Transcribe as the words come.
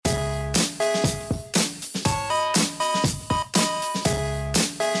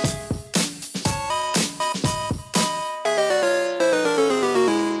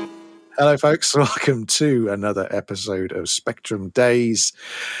Hello, folks. Welcome to another episode of Spectrum Days,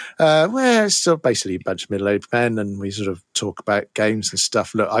 where it's still basically a bunch of middle-aged men, and we sort of talk about games and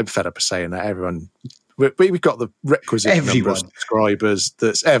stuff. Look, I'm fed up of saying that. We've got the requisite number of subscribers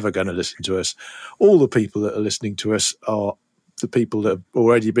that's ever going to listen to us. All the people that are listening to us are the people that have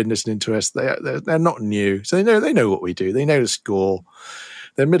already been listening to us. They're not new, so they know what we do. They know the score.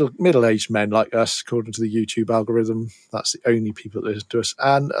 They're middle-aged men like us, according to the YouTube algorithm. That's the only people that listen to us.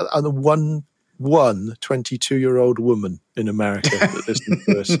 And the one 22-year-old woman in America that listens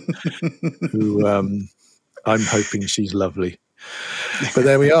to us, who I'm hoping she's lovely. But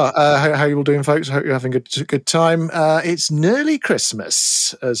there we are. How are you all doing, folks? I hope you're having a good time. It's nearly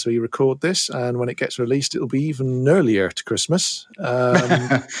Christmas as we record this, and when it gets released, it'll be even earlier to Christmas.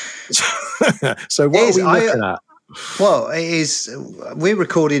 So what are we looking at? Well, it is. We're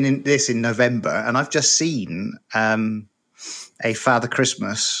recording this in November, and I've just seen a Father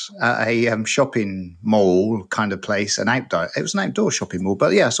Christmas at a shopping mall kind of place, It was an outdoor shopping mall,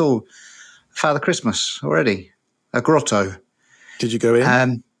 but yeah, I saw Father Christmas already. A grotto. Did you go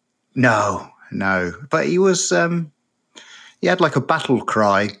in? No. But he was. He had like a battle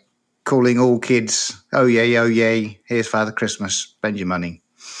cry, calling all kids, "Oh yay! Here's Father Christmas. Spend your money."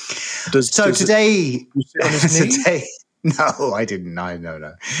 Today, no, I didn't.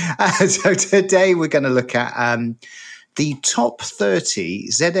 No. So today we're going to look at the top 30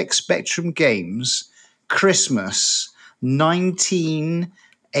 ZX Spectrum games Christmas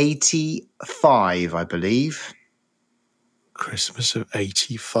 1985, I believe. Christmas of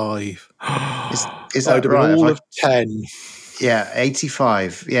 85. Is that I'd have right? been all of 10. Yeah,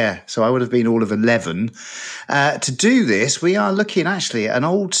 85. Yeah, so I would have been all of 11. To do this, we are looking actually at an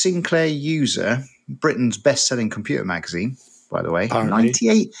old Sinclair User, Britain's best-selling computer magazine, by the way. Apparently.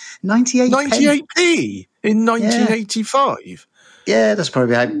 98p in 1985. Yeah, that's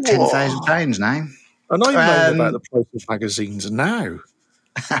probably about £10,000 now. And I've known about the price of magazines now.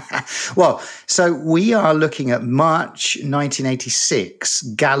 Well, so we are looking at March 1986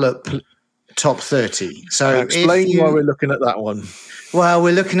 Gallup Top 30. So explain why we're looking at that one. Well,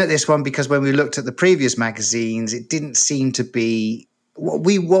 we're looking at this one because when we looked at the previous magazines, it didn't seem to be what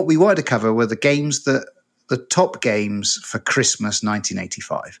we wanted to cover were the top games for Christmas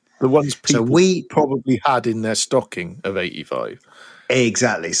 1985. The ones people probably had in their stocking of 85.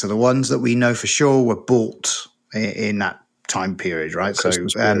 Exactly. So the ones that we know for sure were bought in that time period, right?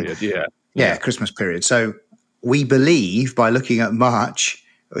 Christmas period, yeah, Christmas period. So we believe by looking at March.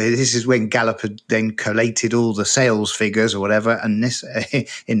 This is when Gallup had then collated all the sales figures or whatever. And this,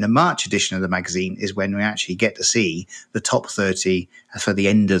 in the March edition of the magazine, is when we actually get to see the top 30 for the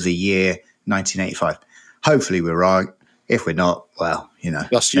end of the year 1985. Hopefully we're right. If we're not, well,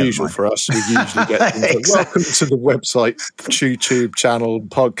 that's usual for us. We usually get things Exactly. Welcome to the website, YouTube channel,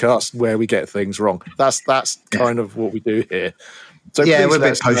 podcast where we get things wrong. That's kind of what we do here. So yeah, we're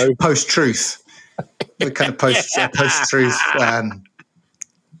a bit post-truth. We're kind of post-truth.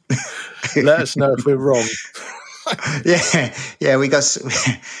 Let us know if we're wrong. Yeah, we get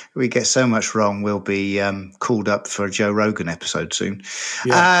so much wrong. We'll be called up for a Joe Rogan episode soon.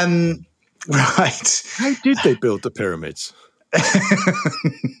 Yeah. Right. How did they build the pyramids?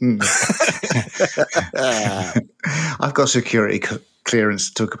 I've got security clearance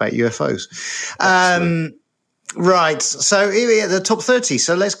to talk about UFOs. Right. So here the top 30.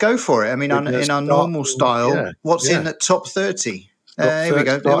 So let's go for it. I mean, in our normal style, what's in the top 30? Here we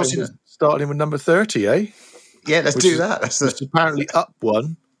go. Starting with number 30, eh? Yeah, let's do that. That's apparently up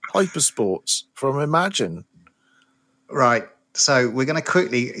one. Hypersports from Imagine. Right. So we're going to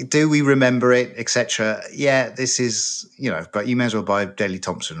quickly, do we remember it, etc.? Yeah, this is, but you may as well buy Daley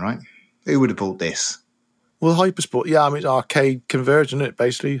Thompson, right? Who would have bought this? Well, Hypersport, yeah, I mean, it's arcade conversion, it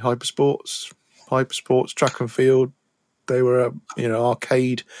basically. Hypersports, track and field. They were,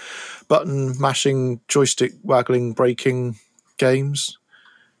 arcade button mashing, joystick waggling, braking games.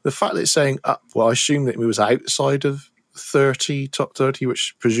 The fact that it's saying up, well, I assume that it was outside of top 30,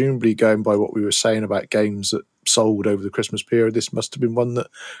 which presumably going by what we were saying about games that sold over the Christmas period, this must have been one that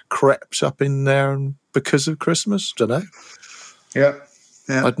crept up in there because of Christmas. Don't know. Yeah.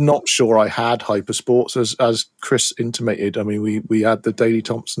 I'm not sure I had Hypersports as Chris intimated. I mean, we had the Daley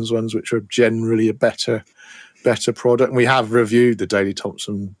Thompson's ones, which are generally a better product. And we have reviewed the Daley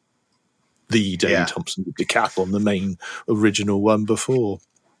Thompson, Thompson Decathlon, the main original one before.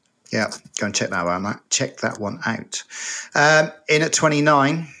 Yeah, go and check that one out. In at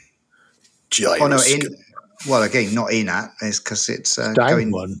 29. Gyroscope. Again, not in at, is because it's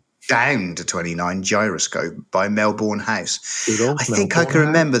going down to 29. Gyroscope by Melbourne House. I think I can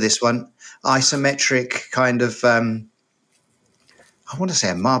remember this one. Isometric kind of. I want to say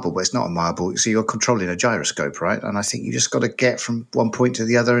a marble, but it's not a marble. So you're controlling a gyroscope, right? And I think you just got to get from one point to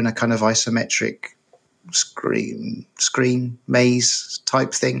the other in a kind of isometric screen maze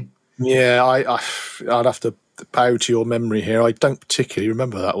type thing. Yeah, I'd have to bow to your memory here. I don't particularly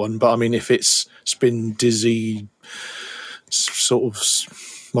remember that one, but I mean, if it's Spin Dizzy, sort of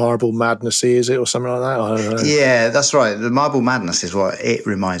Marble Madnessy, is it, or something like that? I don't know. Yeah, that's right. The Marble Madness is what it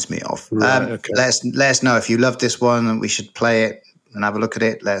reminds me of. Right, okay. Let us know if you love this one and we should play it and have a look at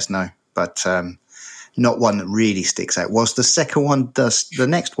it. Let us know. But not one that really sticks out. Whilst the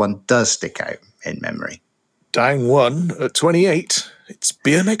next one does stick out in memory. Down one at 28. It's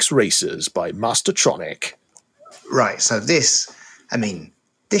BMX Racers by Mastertronic. Right. So this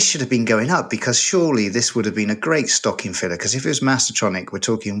should have been going up because surely this would have been a great stocking filler. Because if it was Mastertronic, we're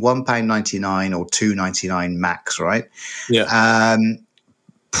talking £1.99 or $2.99 max, right? Yeah.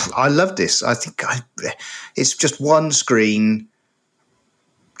 I love this. I think it's just one screen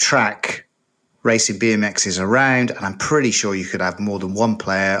track racing BMXs around, and I'm pretty sure you could have more than one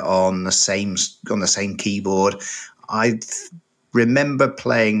player on the same keyboard. I remember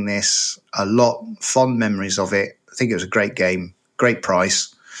playing this a lot, fond memories of it. I think it was a great game, great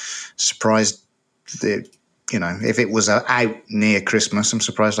price. Surprised that, if it was out near Christmas, I'm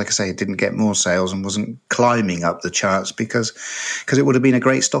surprised, like I say, it didn't get more sales and wasn't climbing up the charts because it would have been a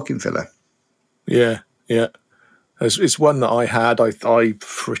great stocking filler. Yeah, yeah. It's one that I had. I'm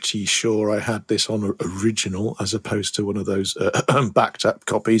pretty sure I had this on original as opposed to one of those backed up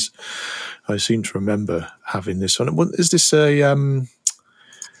copies. I seem to remember having this one. Is this was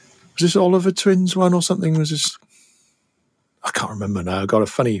this Oliver Twins one or something? Was this? I can't remember now. I got a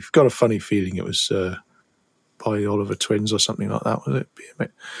funny feeling it was by Oliver Twins or something like that. Was it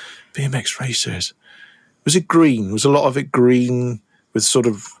BMX Racers? Was it green? Was a lot of it green with sort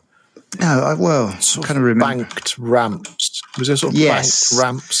of? No, I kind of remember banked ramps. Was there sort of banked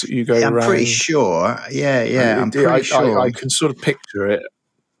ramps that you go around? I'm pretty sure. Yeah. I'm pretty sure. I can sort of picture it.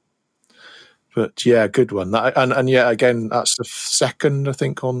 But yeah, good one. And yeah, again, that's the second, I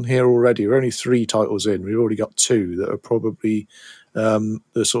think, on here already. We're only 3 titles in. We've already got 2 that are probably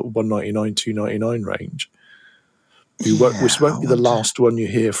the sort of $1.99, $2.99 range. This won't be the last one you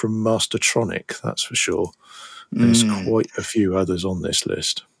hear from Mastertronic, that's for sure. There's quite a few others on this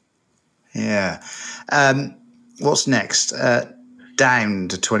list. Yeah. What's next? Down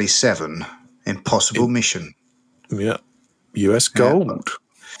to 27. Impossible Mission. Yeah. US Gold. Yeah.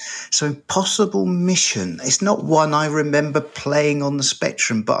 So Impossible Mission. It's not one I remember playing on the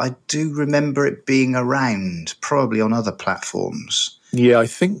Spectrum, but I do remember it being around, probably on other platforms. Yeah, I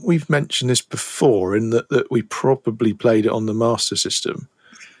think we've mentioned this before in that we probably played it on the Master System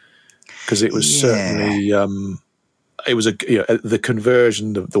because it was certainly it was the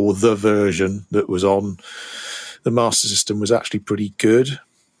conversion or the version that was on the Master System was actually pretty good.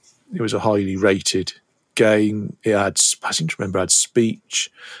 It was a highly rated game. I seem to remember it had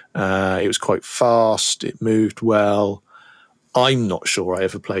speech. It was quite fast. It moved well. I'm not sure I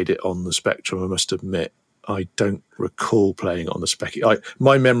ever played it on the Spectrum, I must admit. I don't recall playing it on the Spec.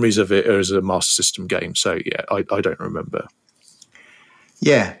 My memories of it are as a Master System game, so yeah, I don't remember.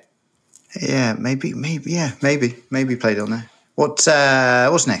 Yeah, maybe played it on there. What's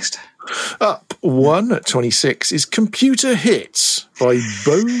next? Up one at 26 is Computer Hits by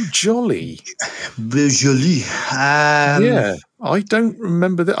Bo Jolly. Bo Jolly. Yeah, I don't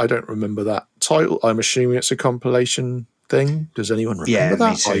remember that. I don't remember that title. I'm assuming it's a compilation thing. Does anyone remember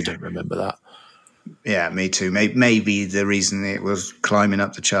that? Me too. I don't remember that. Yeah, me too. Maybe the reason it was climbing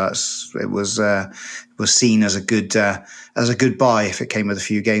up the charts, it was seen as a good buy if it came with a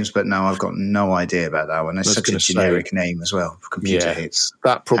few games. But no, I've got no idea about that one. It's such a generic name as well. Computer Hits.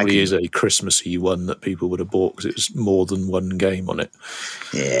 That probably is a Christmassy one that people would have bought because it was more than one game on it.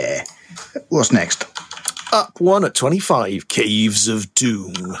 Yeah. What's next? Up one at 25, Caves of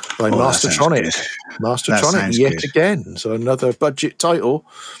Doom by Mastertronic. Mastertronic yet again. So another budget title.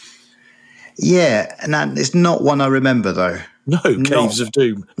 Yeah, and it's not one I remember, though. No, Caves of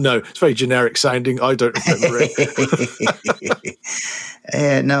Doom. No, it's very generic sounding. I don't remember it.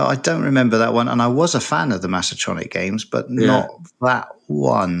 Yeah, no, I don't remember that one. And I was a fan of the Mastertronic games, but not that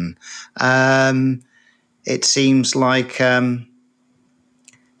one. It seems like,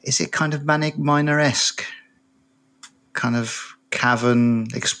 is it kind of Manic Miner-esque? Kind of cavern,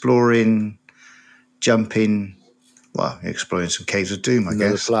 exploring, jumping... Well, exploring some Caves of Doom, I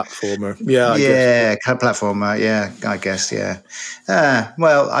guess. Platformer. Yeah, I guess. Platformer. Yeah, I guess, yeah.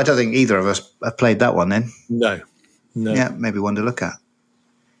 Well, I don't think either of us have played that one then. No. Yeah, maybe one to look at.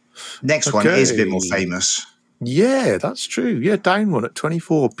 Next one is a bit more famous. Yeah, that's true. Yeah, down one at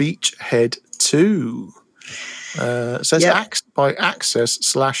 24, Beachhead 2. It says Yep. by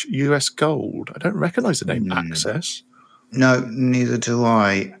Access/US Gold. I don't recognise the name Access. No, neither do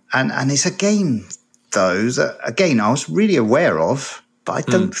I. And it's a game, though, that, again, I was really aware of, but I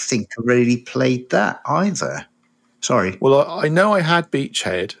don't think I really played that either. Sorry. Well, I know I had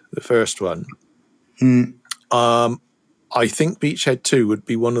Beachhead, the first one. I think Beachhead 2 would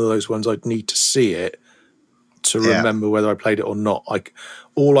be one of those ones I'd need to see it to remember whether I played it or not.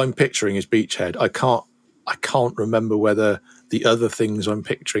 All I'm picturing is Beachhead. I can't remember whether the other things I'm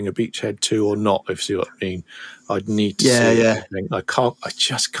picturing are Beachhead 2 or not, if you see what I mean. I'd need to see it. I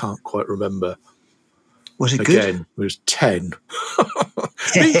just can't quite remember. Was it Again, good? it was 10.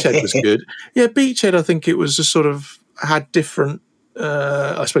 Beachhead was good. Yeah, Beachhead, I think it was just sort of had different,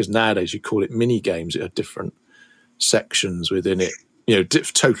 I suppose nowadays you call it mini games. It had different sections within it,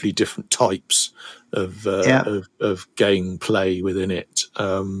 totally different types of gameplay within it.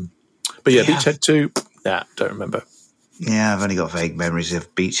 But Beachhead 2, don't remember. Yeah, I've only got vague memories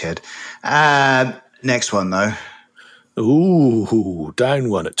of Beachhead. Next one, though. Ooh, down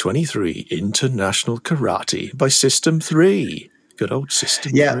one at 23. International Karate by System 3. Good old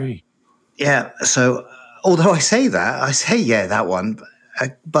System 3. Yeah, so although I say that one,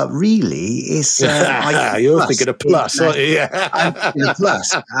 but really it's you're thinking of Plus, aren't you? I'm thinking of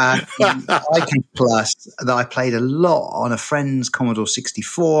Plus. IK Plus that I played a lot on a friend's Commodore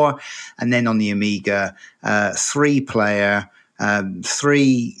 64, and then on the Amiga, 3-player,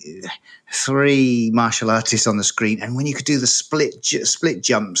 three martial artists on the screen, and when you could do the split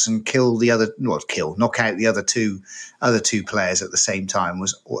jumps and knock out the other two players at the same time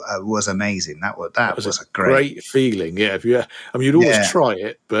was amazing. That was a great feeling. Yeah, you'd always try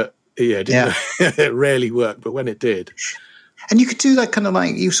it, but it rarely worked. But when it did, and you could do that kind of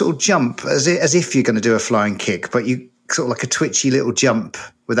like you sort of jump as if you're going to do a flying kick, but you sort of like a twitchy little jump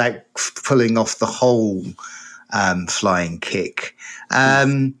without pulling off the whole flying kick.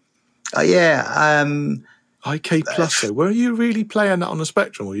 IK Plus. Though, were you really playing that on the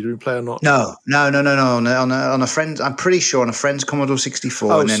Spectrum, or you didn't play on not? No. On a friend, I'm pretty sure on a friend's Commodore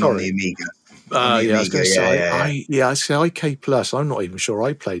 64, and then on the Amiga. I was going to say IK Plus. I'm not even sure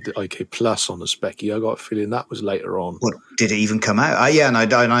I played the IK Plus on the Specky. I got a feeling that was later on. What did it even come out? And I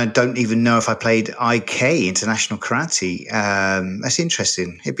don't even know if I played IK International Karate. That's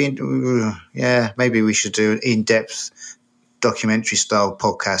interesting. Maybe we should do an in-depth documentary style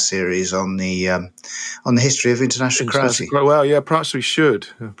podcast series on the history of international karate. Well, yeah, perhaps we should.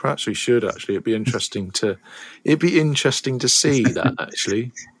 Actually, it'd be interesting to see that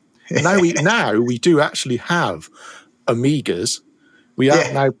actually. Now we do actually have Amigas. We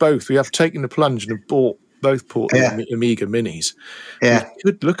have now both. We have taken the plunge and have bought the Amiga Minis. Yeah, we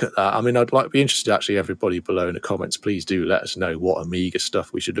could look at that. I mean, I'd be interested. Actually, everybody below in the comments, please do let us know what Amiga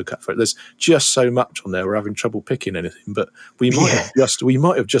stuff we should look at for it. There's just so much on there. We're having trouble picking anything, but we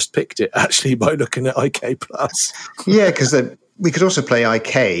might have just picked it actually by looking at IK Plus. Yeah, because we could also play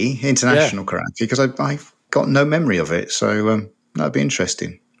IK International Karate because I've got no memory of it, so that'd be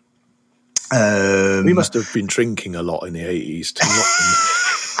interesting. We must have been drinking a lot in the 80s to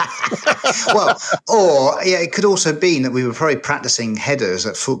not. It could also be that we were probably practicing headers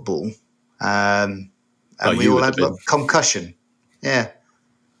at football, and we all had concussion. Yeah.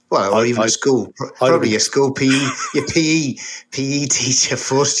 Well, or even at school. Probably your school PE, your PE teacher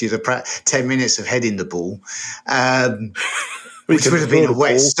forced you to 10 minutes of heading the ball, which would have been a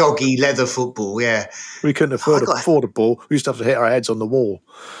wet, soggy leather football. Yeah, we couldn't afford a ball. We used to have to hit our heads on the wall.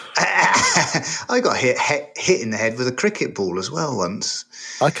 I got hit in the head with a cricket ball as well once.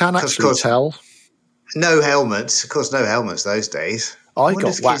 I can actually tell. No helmets, of course. No helmets those days. I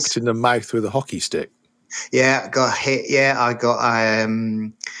got whacked in the mouth with a hockey stick. Yeah, got hit. Yeah, I got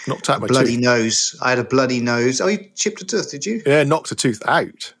knocked out my bloody tooth. Nose. I had a bloody nose. Oh, you chipped a tooth, did you? Yeah, knocked a tooth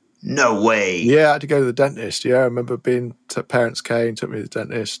out. No way. Yeah, I had to go to the dentist. Yeah, I remember parents came, took me to the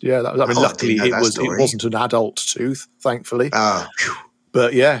dentist. Yeah, luckily it wasn't an adult tooth, thankfully. Oh,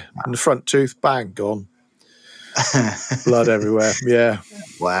 but yeah, in the front tooth, bang, gone. Blood everywhere. Yeah.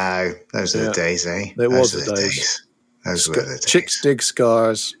 Wow, those are the days, eh? Those were the days. Those were the days. Chicks dig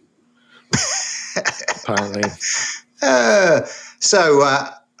scars. Apparently. So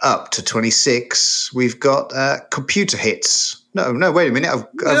up to 26, we've got computer hits. No, wait a minute.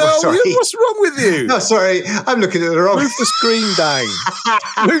 Sorry. What's wrong with you? No, sorry. I'm looking at the wrong. Move the screen down.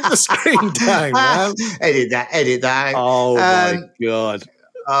 Move the screen down, man. Edit that. Oh, my God.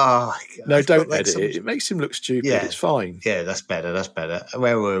 Oh, God. No, don't edit it. It makes him look stupid. Yeah. It's fine. Yeah, that's better.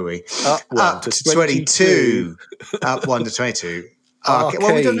 Where were we? Up to 22. Up 1 to 22. Okay.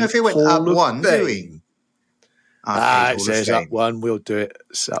 Well, we don't know if it went up 1, do we? Arcade It Hall of says Fame. up one. We'll do it.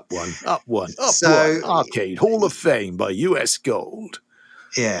 It's up one. Up one. Up So- one. Arcade Hall of Fame by US Gold.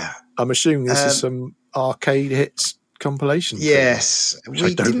 Yeah. I'm assuming this is some arcade hits compilation. Yes. Thing, which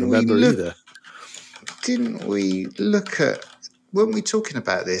I don't remember either. Didn't we look at? Weren't we talking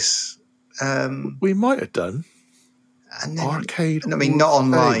about this? We might have done. And then, Arcade. I mean, Hall not of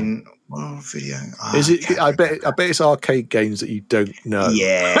online. Well, video. Is it? I bet it's arcade games that you don't know.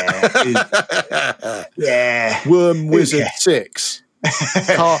 Yeah. Yeah. Worm Wizard 6.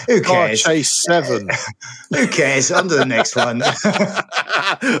 Car Chase 7. Who cares? On to the next one.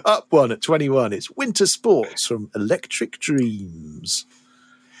 Up one at 21. It's Winter Sports from Electric Dreams.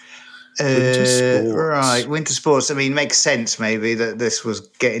 Winter Sports. Right, Winter Sports. I mean, makes sense maybe that this was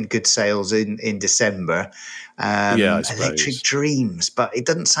getting good sales in December. I suppose. Electric Dreams, but it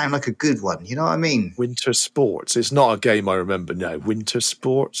doesn't sound like a good one. You know what I mean? Winter Sports. It's not a game I remember. No, Winter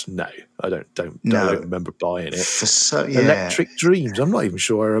Sports. No, I don't remember buying it. Electric Dreams. I'm not even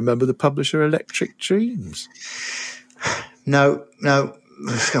sure I remember the publisher. Electric Dreams. No.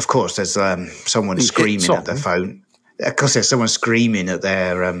 Of course, there's someone screaming at their phone. Of course, there's someone screaming at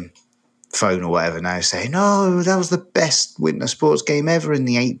their phone or whatever now, saying, "No, that was the best Winter Sports game ever in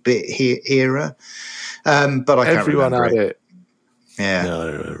the 8-bit era." But I can't remember had it. Yeah. No, I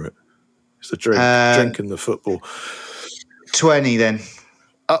don't remember it. It's the drinking the football. 20 then.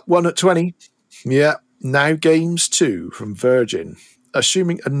 Up one at 20. Yeah. Now Games 2 from Virgin.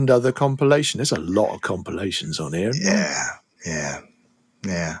 Assuming another compilation. There's a lot of compilations on here.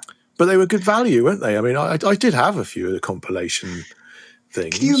 Yeah. But they were good value, weren't they? I mean, I did have a few of the compilation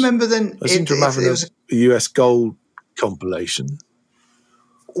things. Can you remember then? I seem to remember a US Gold compilation.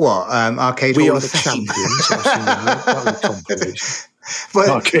 What? Arcade We Hall Are of the Fame? Champions. That was a compilation. But,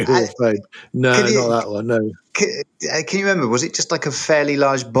 Arcade Hall of Fame. No, not that one, no. Can you remember? Was it just like a fairly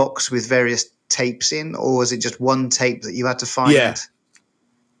large box with various tapes in, or was it just one tape that you had to find? Yeah.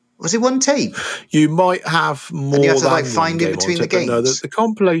 Was it one tape? You might have more and you have to than find in between the games. No, the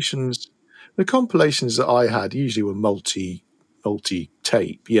compilations that I had usually were multi-tape.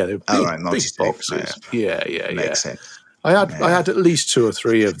 Yeah, they were big boxes. Yeah. Makes sense. I had at least 2 or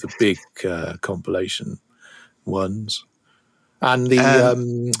 3 of the big compilation ones, and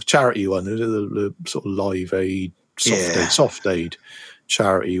the charity one, the sort of Live Aid, Soft Aid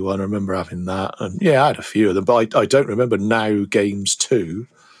charity one. I remember having that, and I had a few of them, but I don't remember Now Games 2,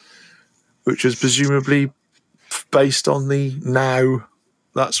 which was presumably based on the Now.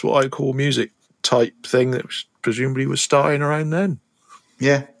 That's what I call music type thing that presumably was starting around then.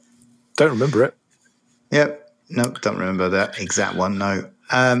 Yeah, don't remember it. Yep. No, don't remember that exact one, no.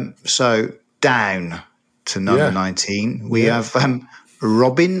 So down to number 19, we have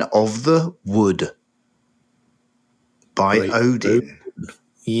Robin of the Wood by Odin.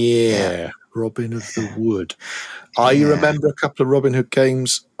 Yeah, Robin of the Wood. I remember a couple of Robin Hood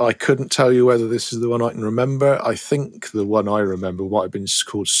games. I couldn't tell you whether this is the one I can remember. I think the one I remember might have been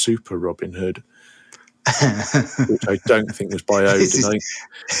called Super Robin Hood, which I don't think was by Odin.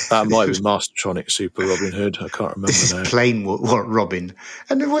 That might be Mastertronic Super Robin Hood. I can't remember this now. Is plain Robin.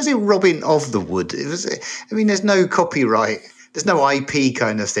 And was it Robin of the Wood? It was. I mean, there's no copyright. There's no IP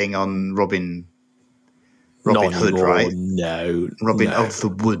kind of thing on Robin Hood, right? No. Robin of the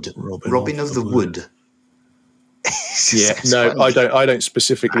Wood. Robin of the Wood. No, funny. I don't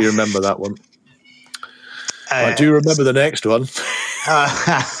specifically remember that one. I do remember the next one.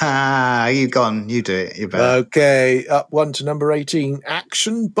 You gone? You do it. You better. Okay, up one to number 18.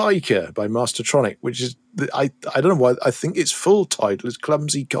 Action Biker by Mastertronic, which is I don't know why. I think its full title is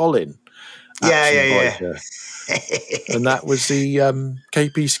Clumsy Colin. Yeah. And that was the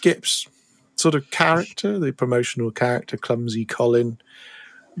KP Skips sort of character, the promotional character, Clumsy Colin.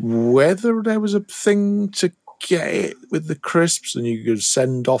 Whether there was a thing to get it with the crisps and you could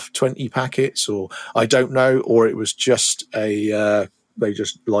send off 20 packets, or I don't know, or it was just they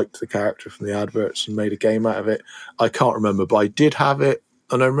just liked the character from the adverts and made a game out of it. I can't remember, but I did have it,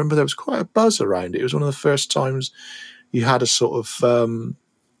 and I remember there was quite a buzz around it. It was one of the first times you had a sort of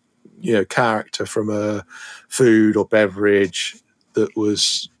character from a food or beverage that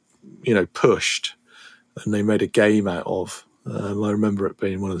was pushed, and they made a game out of. I remember it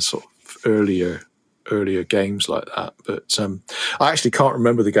being one of the sort of earlier games like that, but I actually can't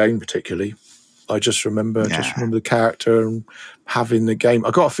remember the game particularly. I just remember the character and having the game.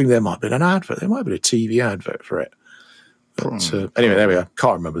 I got a feeling there might have been an advert. There might have been a TV advert for it. But anyway, there we are.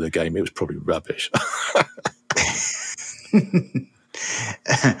 Can't remember the game. It was probably rubbish.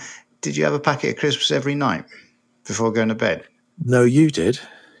 Did you have a packet of crisps every night before going to bed? No, you did.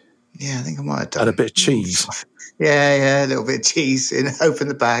 Yeah, I think I might have done. And a bit of cheese. Yeah, a little bit of cheese in. Open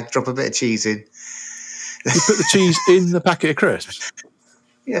the bag, drop a bit of cheese in. You put the cheese in the packet of crisps?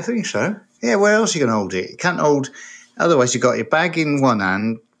 Yeah, I think so. Yeah, where else are you going to hold it? You can't hold... Otherwise, you've got your bag in one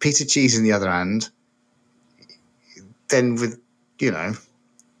hand, piece of cheese in the other hand. Then with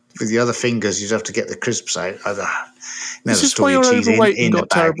the other fingers, you'd have to get the crisps out. This is why you're overweight and got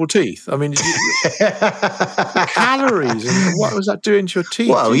terrible teeth. I mean, calories and what was that doing to your teeth?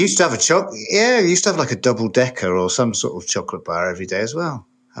 Well, we used to have we used to have like a double-decker or some sort of chocolate bar every day as well.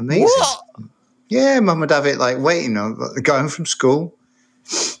 Amazing. What? Yeah, Mum would have it like waiting on going from school.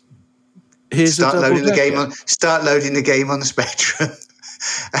 Start loading the game on the Spectrum.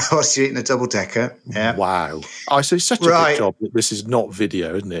 Whilst you're eating a double-decker. Yeah. Wow. I say such a good job that this is not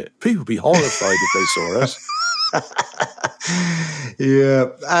video, isn't it? People would be horrified if they saw us.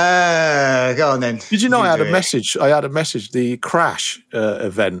 Yeah. Go on then. Did you know I had a message? The Crash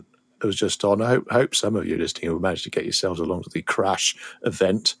event was just on. I hope some of you listening will manage to get yourselves along to the Crash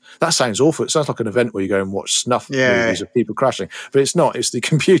event. That sounds awful. It sounds like an event where you go and watch snuff movies of people crashing. But it's not. It's the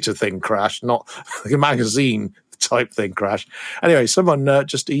computer thing Crash, not the magazine type thing Crash. Anyway, someone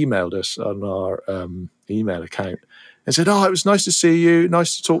just emailed us on our email account and said, "Oh, it was nice to see you.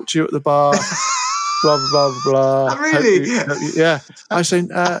 Nice to talk to you at the bar." Blah blah blah blah. Oh, really? Yeah. I said,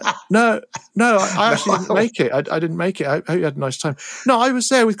 no. I actually didn't make it. I didn't make it. I hope you had a nice time. No, I was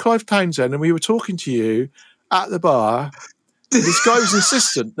there with Clive Townsend, and we were talking to you at the bar. This guy was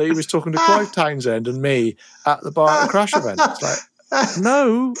insistent that he was talking to Clive Townsend and me at the bar at the Crash event. It's like,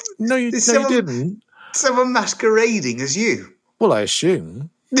 no, you didn't. Someone masquerading as you. Well, I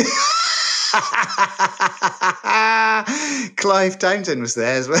assume. Clive Townsend was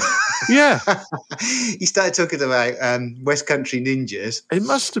there as well. Yeah. He started talking about West Country Ninjas. It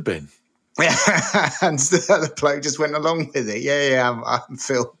must have been. And the bloke just went along with it. Yeah, I'm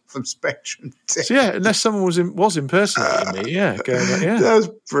Phil from Spectrum. So yeah, unless someone was impersonating me, going like, that was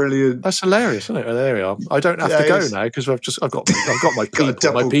brilliant. That's hilarious, isn't it? Well, there we are. I don't have to go now because I've got my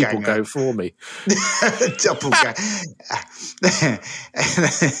people. My people go for me. Double gang.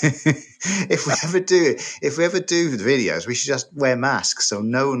 If we ever do the videos, we should just wear masks so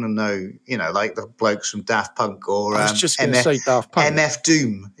no one will know. Like the blokes from Daft Punk or I was just going to say Daft Punk. MF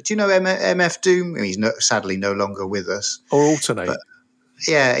Doom. Do you know MF Doom? He's sadly no longer with us. Or Alternate. But,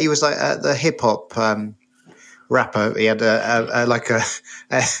 yeah, he was like the hip hop rapper. He had a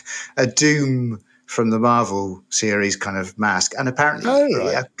Doom from the Marvel series kind of mask, and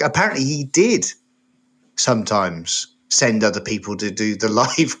apparently he did sometimes send other people to do the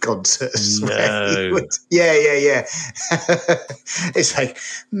live concerts. No. Yeah. It's like,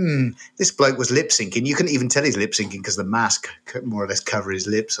 this bloke was lip syncing. You couldn't even tell he's lip syncing because the mask could more or less cover his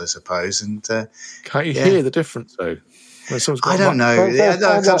lips, I suppose. And can't you hear the difference though? I don't know. Like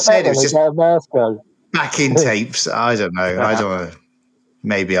I said, it was just backing tapes. I don't know. I don't know.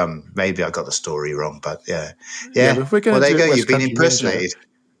 Maybe I got the story wrong, but yeah. If we're going there you go. You've been impersonated.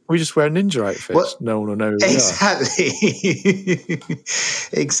 We just wear ninja outfits. No one will know who we are.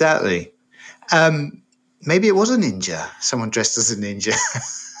 Exactly. Maybe it was a ninja. Someone dressed as a ninja.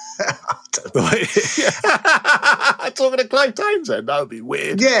 Talking to Clive Townsend, that would be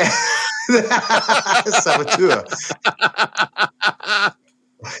weird. Yeah. Saboteur.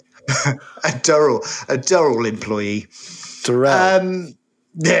 A Durrell employee. Durrell.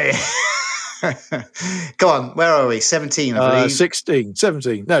 Yeah. Go on, where are we? 17, I believe. 16,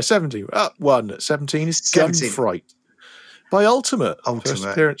 17. No, 17. Up one. 17 is 17. Gunfright. By Ultimate. First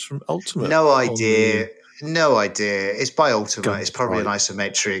appearance from Ultimate. No idea. It's by Ultimate. Gunfright. It's probably an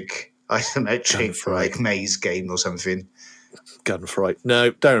isometric like maze game or something. Gunfright.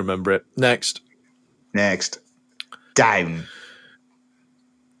 No, don't remember it. Next. Down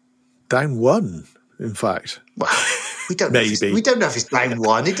one, in fact. Well, we don't know. We don't know if it's down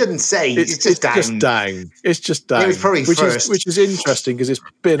one. It doesn't say. It's just down. It's just down. It was probably first. Which is interesting because it's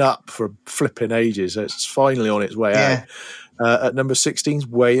been up for flipping ages. It's finally on its way out. At number 16's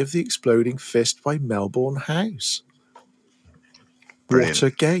Way of the Exploding Fist by Melbourne House. Brilliant.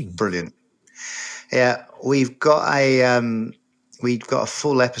 What a game. Brilliant. Yeah, we've got a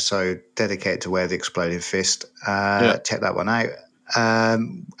full episode dedicated to Way of the Exploding Fist. Check that one out.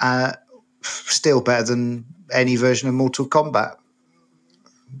 Still better than any version of Mortal Kombat.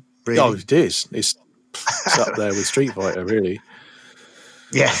 Really. Oh, it is. It's up there with Street Fighter, really.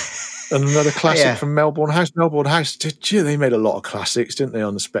 Yeah. And another classic from Melbourne House. Melbourne House, they made a lot of classics, didn't they,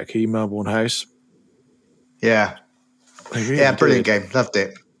 on the Spec-E Melbourne House? Yeah. Really brilliant game. Loved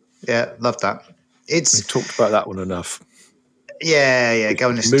it. Yeah, loved that. We talked about that one enough. Yeah. Go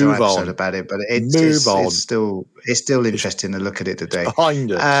and listen to our episode about it. But it's still interesting to look at it today. Behind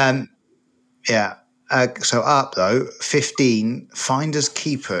it. Yeah. So up though, 15 Finders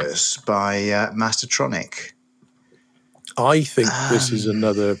Keepers by Mastertronic. I think this is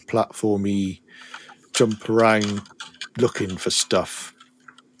another platformy jump around looking for stuff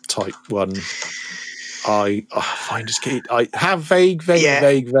type one. I have vague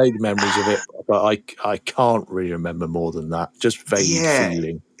memories of it, but I can't really remember more than that. Just vague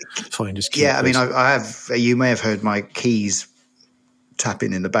feeling. Finders Keepers. Yeah, I mean, I have. You may have heard my keys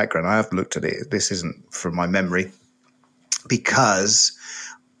tapping in the background. I have looked at it. This isn't from my memory because,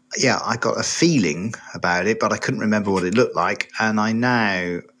 I got a feeling about it, but I couldn't remember what it looked like. And I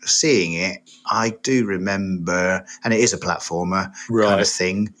now, seeing it, I do remember, and it is a platformer kind of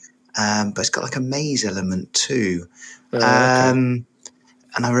thing, but it's got like a maze element too. Okay. And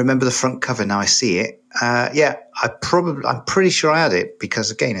I remember the front cover. Now I see it. I'm pretty sure I had it because,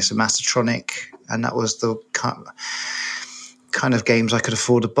 again, it's a Mastertronic, and that was the kind of games I could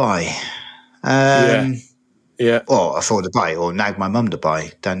afford to buy. Or afford to buy, or nag my mum to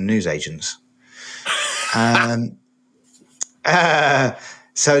buy down the newsagents.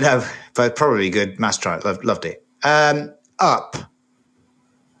 So no, but probably good. Mastertronic, loved it. Up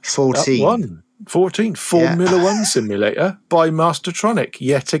 14. Up 14, Formula One Simulator by Mastertronic,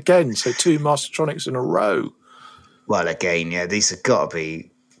 yet again. So 2 Mastertronics in a row. Well, again, these have got to be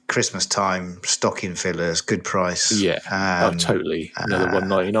Christmas time stocking fillers, good price. Yeah, totally. Another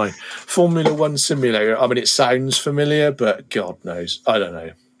 $1.99. Formula One Simulator. I mean, it sounds familiar, but God knows, I don't know.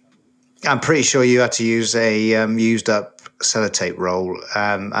 I'm pretty sure you had to use a used up sellotape roll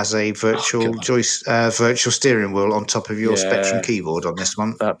as a virtual virtual steering wheel on top of your Spectrum keyboard on this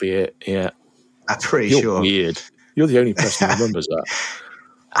one. That'd be it. Yeah. I'm pretty You're sure. Weird. You're the only person who remembers that.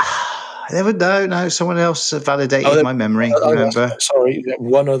 No. Someone else validated my memory. Remember? Sorry,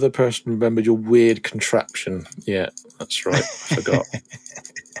 one other person remembered your weird contraption. Yeah, that's right. I forgot.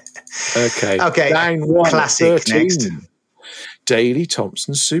 Okay. Down 1, classic 13. Next. Daley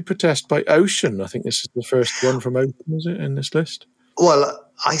Thompson Super Test by Ocean. I think this is the first one from Ocean, is it, in this list? Well,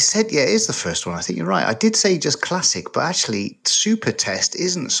 I said, it is the first one. I think you're right. I did say just classic, but actually Super Test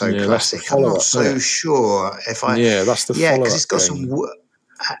isn't so classic. I'm not so sure if I... Yeah, that's the follow-up because it's got some...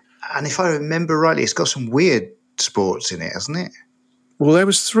 And if I remember rightly, it's got some weird sports in it, hasn't it? Well, there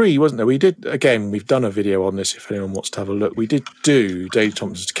was 3, wasn't there? We did, again, we've done a video on this if anyone wants to have a look. We did do Daley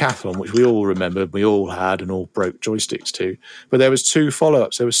Thompson's Decathlon, which we all remembered, we all had and all broke joysticks to. But there was 2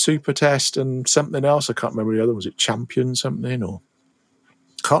 follow-ups. There was Super Test and something else. I can't remember the other. Was it Champion something? Or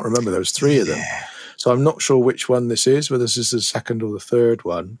can't remember. There was 3 of them. So I'm not sure which one this is, whether this is the second or the third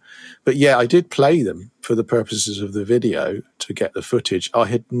one. But yeah, I did play them for the purposes of the video to get the footage.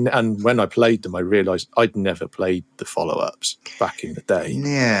 And when I played them, I realised I'd never played the follow-ups back in the day.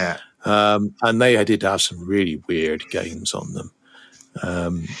 Yeah. And they did have some really weird games on them.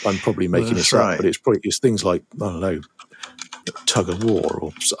 I'm probably making this up, but it's things like, I don't know, tug of war,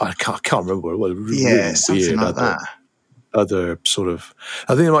 or I can't remember. Well, really something weird like that. Other sort of,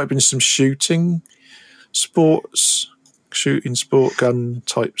 I think there might have been some shooting sport gun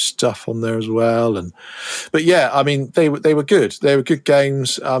type stuff on there as well. But yeah, I mean, they were good. They were good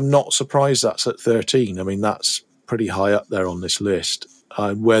games. I'm not surprised that's at 13. I mean, that's pretty high up there on this list.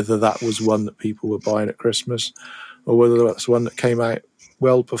 Whether that was one that people were buying at Christmas or whether that's one that came out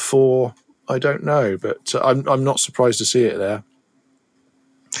well before, I don't know. But I'm not surprised to see it there.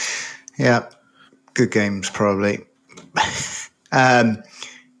 Yeah, good games probably.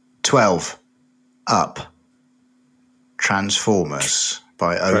 12. Up. Transformers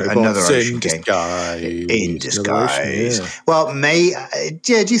by another Ocean game. In disguise. Well,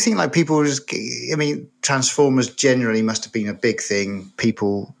 do you think like people Transformers generally must have been a big thing.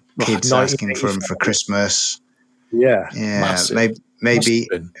 Kids asking for them for Christmas. Yeah. Maybe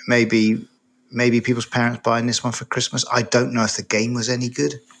people's parents buying this one for Christmas. I don't know if the game was any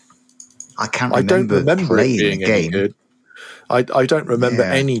good. I don't remember playing it being the game. Any good. I don't remember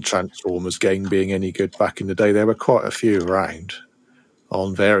any Transformers game being any good back in the day. There were quite a few around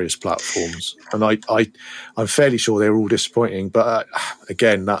on various platforms, and I'm fairly sure they were all disappointing. But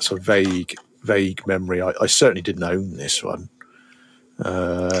again, that's a vague memory. I certainly didn't own this one.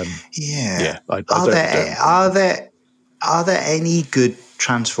 Are there any good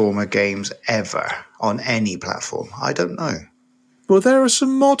Transformer games ever on any platform? I don't know. Well, there are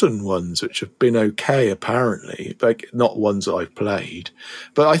some modern ones which have been okay, apparently, but not ones that I've played.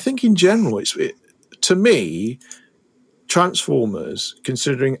 But I think in general, to me, Transformers,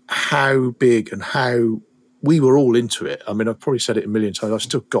 considering how big and how we were all into it. I mean, I've probably said it a million times. I've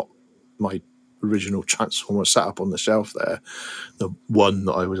still got my original Transformer sat up on the shelf there, the one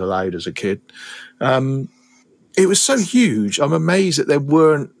that I was allowed as a kid. It was so huge. I'm amazed that there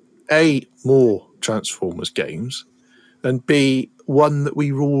weren't more Transformers games, and B, one that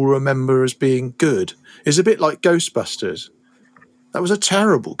we all remember as being good. It's a bit like Ghostbusters. That was a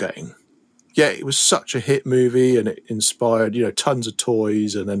terrible game. Yeah, it was such a hit movie, and it inspired, tons of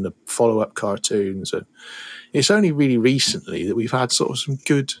toys, and then the follow-up cartoons. And it's only really recently that we've had sort of some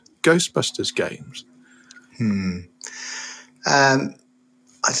good Ghostbusters games.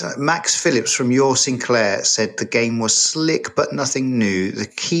 I don't know, Max Phillips from Your Sinclair said the game was slick but nothing new. The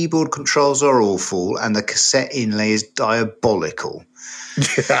keyboard controls are awful and the cassette inlay is diabolical. In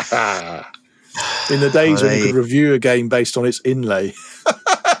the days when you could review a game based on its inlay.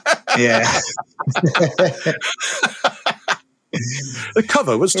 Yeah. The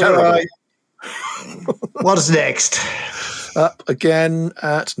cover was terrible. Right. What's next? Up again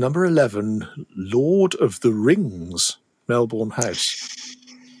at number 11, Lord of the Rings, Melbourne House.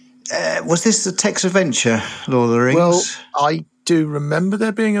 Was this the Tex Adventure, Lord of the Rings? Well, I do remember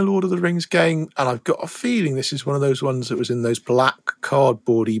there being a Lord of the Rings game, and I've got a feeling this is one of those ones that was in those black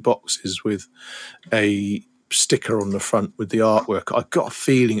cardboardy boxes with a sticker on the front with the artwork. I've got a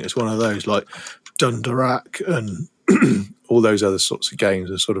feeling it was one of those, like Dundarak and all those other sorts of games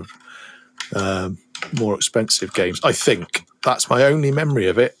are sort of more expensive games. I think that's my only memory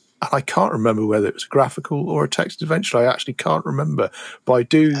of it. And I can't remember whether it was a graphical or a text adventure. I actually can't remember, but I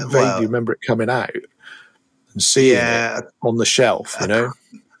do vaguely remember it coming out and seeing it on the shelf, A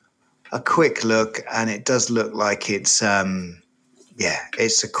quick look, and it does look like it's,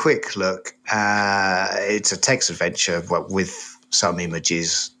 it's a quick look. It's a text adventure with some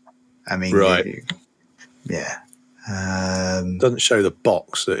images. I mean, right. Doesn't show the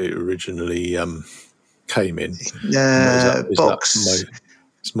box that it originally came in.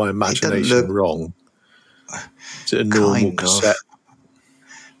 Is my imagination wrong? Is it a normal cassette?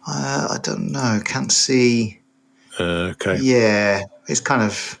 I don't know. Can't see. Okay. Yeah, it's kind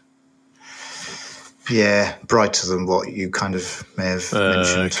of brighter than what you kind of may have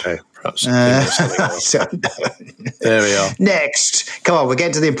mentioned. Okay, perhaps. There we are. Next, come on, we're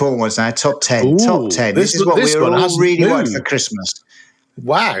getting to the important ones now. Top 10. Ooh, top 10. This is what we were all really wanting for Christmas.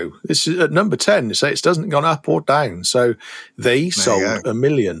 Wow, this is at number 10. So it doesn't gone up or down. So They Sold a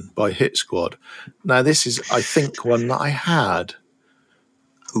Million by Hit Squad. Now this is, I think, one that I had.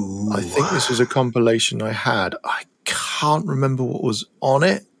 Ooh. I think this was a compilation I had. I can't remember what was on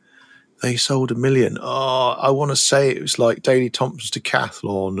it. They Sold a Million. Oh, I want to say it was like Daley Thompson's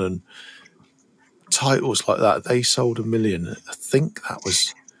Decathlon and titles like that. They Sold a Million. I think that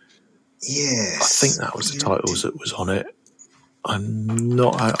was. Yes. I think that was the titles that was on it. I'm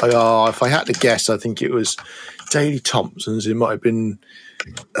not. If I had to guess, I think it was Daley Thompson's. It might have been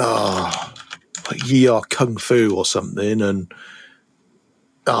like Ye Are Kung Fu or something. And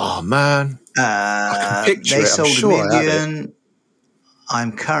man, I can picture They it. Sold I'm sure a Million. I had it.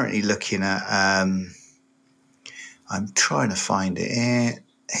 I'm currently looking at. I'm trying to find it here.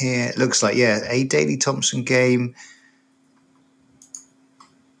 It looks like a Daley Thompson game.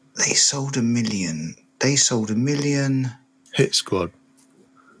 They Sold a Million. They Sold a Million. Hit Squad.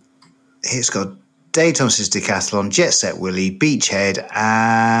 Daley Thompson's Decathlon, Jet Set Willy, Beachhead,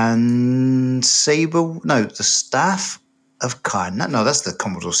 and the Staff of Karnak. No, that's the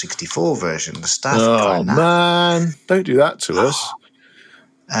Commodore 64 version. The Staff of Karnak. Oh, man. Don't do that to us.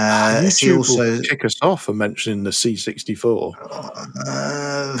 YouTube also will kick us off for mentioning the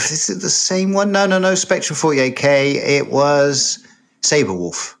C64. Is it the same one? No. Spectrum 48K. It was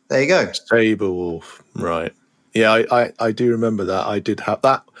Saberwolf. There you go. Saberwolf. Right. Yeah, I do remember that. I did have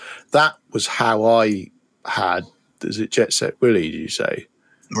that. That was how I had. Is it Jet Set Willy? Did you say?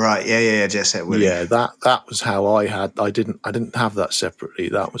 Right. Yeah. Jet Set Willy. Yeah, that was how I had. I didn't have that separately.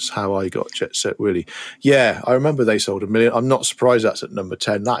 That was how I got Jet Set Willy. Yeah, I remember They Sold a Million. I'm not surprised that's at number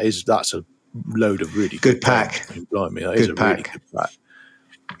 10. That's a load of really good pack. Blimey, that is a really good pack.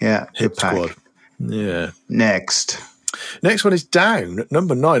 Yeah, Hit good pack. Squad. Yeah. Next one is down at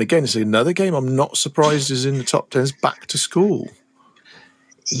number 9. Again, it's another game I'm not surprised is in the top 10. Is Back to School.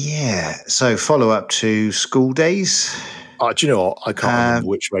 Yeah. So follow up to School Days. Do you know what? I can't remember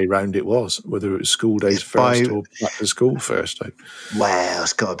which way round it was, whether it was School Days first or Back to School first. Well,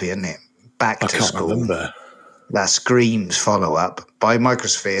 it's got to be, isn't it? Back to School. I can't remember. That screams follow up by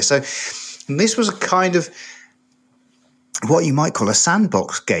Microsphere. So this was a kind of what you might call a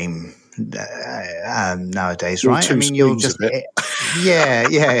sandbox game nowadays, right? I mean, you'll just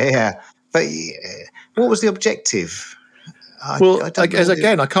yeah. But what was the objective? I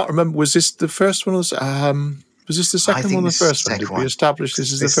can't remember. Was this the first one? Was this the second one or the first one? Did we establish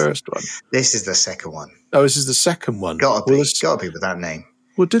this is the first one? This is the second one. Oh, this is the second one. Got to be with that name.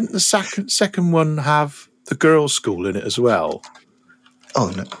 Well, didn't the second one have the girls' school in it as well?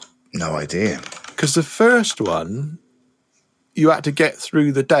 Oh, no idea. because the first one, you had to get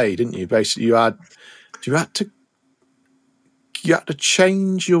through the day, didn't you? Basically, you had to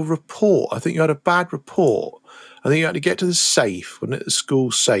change your report. I think you had a bad report. I think you had to get to the safe, wasn't it, the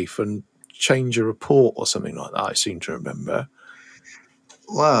school safe, and change your report or something like that. I seem to remember.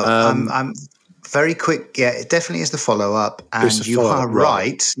 Well, I'm very quick. Yeah, it definitely is the follow-up, and you are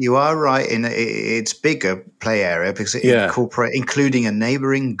right. You are right in its bigger play area because it incorporates, including a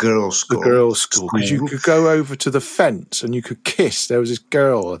neighbouring girls' school. The girls' school, because you could go over to the fence and you could kiss. There was this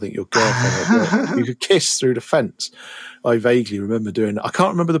girl, I think your girlfriend. You could kiss through the fence. I vaguely remember doing that. I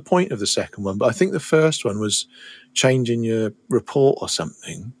can't remember the point of the second one, but I think the first one was changing your report or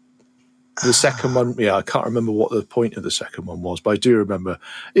something. The second one, I can't remember what the point of the second one was, but I do remember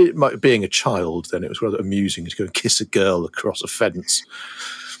it being a child. Then it was rather amusing to go and kiss a girl across a fence.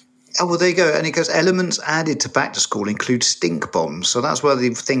 Oh, well, there you go. And it goes, elements added to Back to School include stink bombs. So that's one of the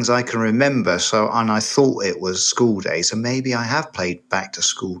things I can remember. And I thought it was school day. So maybe I have played Back to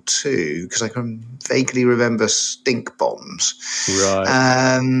School too, because I can vaguely remember stink bombs.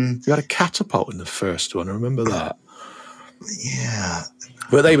 Right. You had a catapult in the first one. I remember that. Yeah.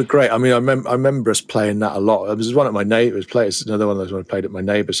 But they were great. I mean, I remember us playing that a lot. It was one of my neighbours played. It's another one of those when I played at my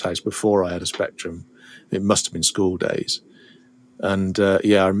neighbour's house before I had a Spectrum. It must have been school days. And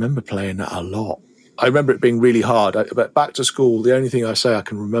I remember playing that a lot. I remember it being really hard. But Back to School, the only thing I say I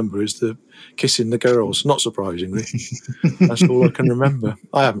can remember is the kissing the girls. Not surprisingly. That's all I can remember.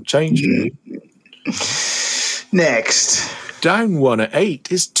 I haven't changed really. Next. Down one at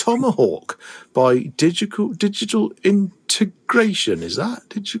 8 is Tomahawk by Digital Integration. Is that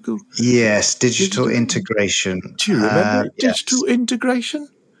Digital? Yes, Digital Integration. Do you remember Digital Integration?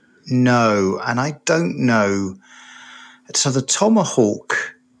 No, and I don't know. So the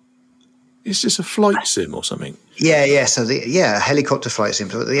Tomahawk, is this a flight sim or something? Yeah. So a helicopter flight sim.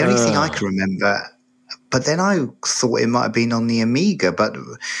 But the only thing I can remember. But then I thought it might have been on the Amiga, but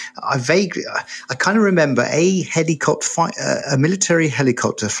I kind of remember a military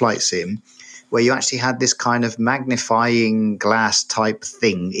helicopter flight sim where you actually had this kind of magnifying glass type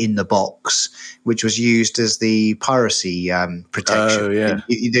thing in the box, which was used as the piracy protection. Oh, yeah.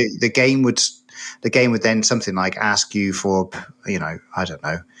 The game would then something like ask you for, I don't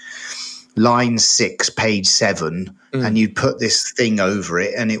know, line 6, page 7, and you'd put this thing over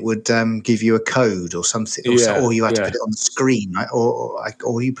it, and it would give you a code or something, or you had to put it on the screen, right?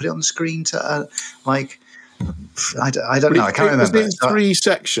 or you put it on the screen to I don't know. I can't remember. It was in 3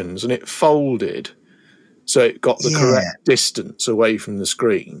 sections, and it folded, so it got the correct distance away from the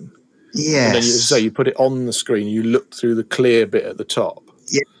screen. Yes. And then you put it on the screen, you look through the clear bit at the top.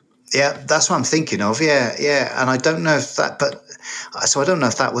 Yeah, that's what I'm thinking of. Yeah, and I don't know if that, so I don't know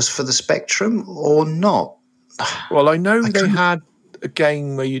if that was for the Spectrum or not. Well, I know they had a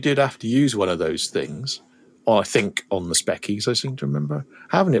game where you did have to use one of those things. I think on the Speckies, I seem to remember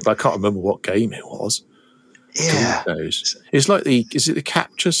having it, but I can't remember what game it was. Yeah, it's like is it the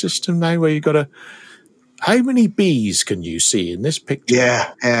capture system now where you got to? How many bees can you see in this picture?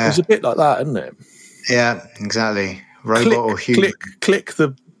 Yeah. It's a bit like that, isn't it? Yeah, exactly. Robot or human? Click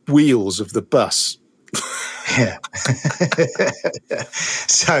the wheels of the bus. Yeah.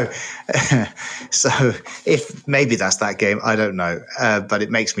 So if maybe that's that game, I don't know, but it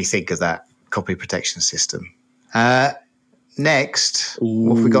makes me think of that copy protection system. Next,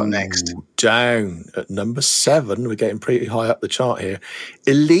 what have we got next? Down at number 7, we're getting pretty high up the chart here.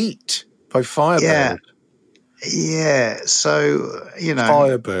 Elite by Firebird. Yeah, so,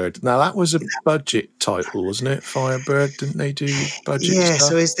 Firebird. Now, that was a budget title, wasn't it? Firebird, didn't they do budget stuff?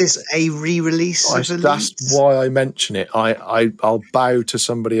 So is this a re-release of Elite? That's why I mention it. I'll bow to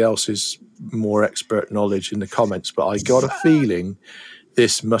somebody else's more expert knowledge in the comments, but I got a feeling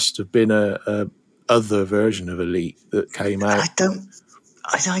this must have been a other version of Elite that came out.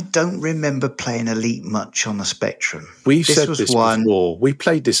 I don't remember playing Elite much on the Spectrum. We've said this before. We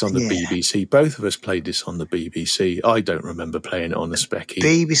played this on the BBC. Both of us played this on the BBC. I don't remember playing it on the Specky.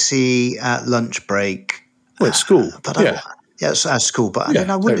 BBC at lunch break. Well, at school. It's at school. But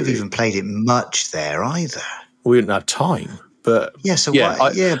I wouldn't have even played it much there either. We didn't have time. But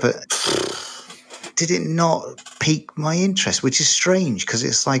but did it not pique my interest? Which is strange because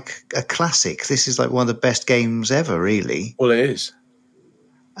it's like a classic. This is like one of the best games ever, really. Well, it is.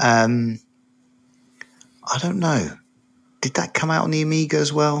 I don't know. Did that come out on the Amiga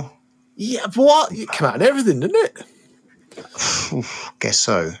as well? Yeah, what? It came out on everything, didn't it? Guess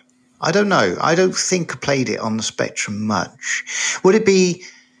so. I don't know. I don't think I played it on the Spectrum much. Would it be...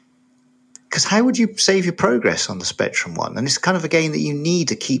 Because how would you save your progress on the Spectrum one? And it's kind of a game that you need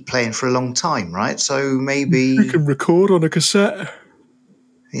to keep playing for a long time, right? So maybe... You can record on a cassette.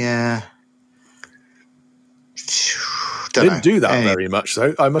 Yeah. I didn't do that very much,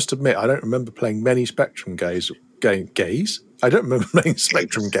 though. I must admit, I don't remember playing many Spectrum games. I don't remember playing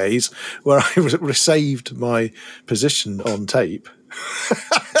Spectrum games where I received my position on tape.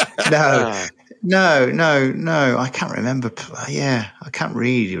 No. I can't remember. I can't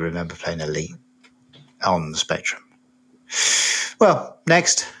really remember playing Elite on the Spectrum. Well,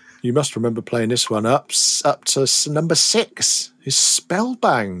 next. You must remember playing this one up to number 6. Is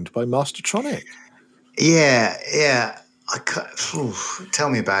Spellbound by Mastertronic. Yeah. Tell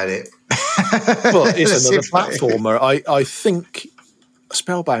me about it. Well, it's another platformer. I think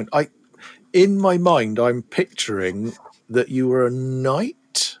Spellbound. In my mind, I'm picturing that you were a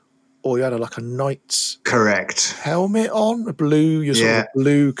knight, or you had a knight's correct helmet on, a blue, sort of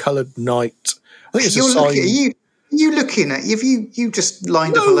blue-coloured knight. I think it's a sign. You looking at you just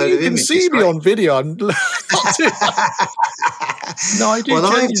lined up a load of images. You can see me on video. I'm not doing that. No, I do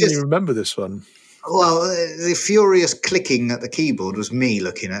genuinely remember this one. Well, the furious clicking at the keyboard was me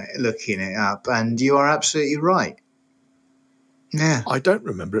looking it up, and you are absolutely right. Yeah, I don't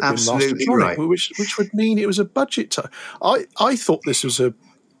remember it absolutely being Mastertronic, right. which would mean it was a budget title. I thought this was a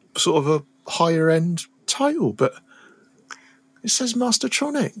sort of a higher end title, but it says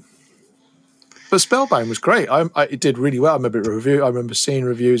Mastertronic. But Spellbound was great. It did really well. I remember seeing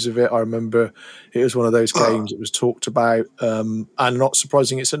reviews of it. I remember it was one of those games that was talked about, and not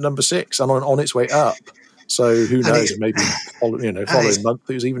surprising, it's at number 6 and on its way up. So who knows? Maybe following month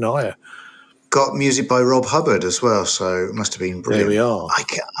it was even higher. Got music by Rob Hubbard as well, so it must have been brilliant. There we are.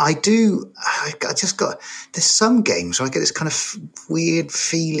 I just got. There's some games where I get this kind of weird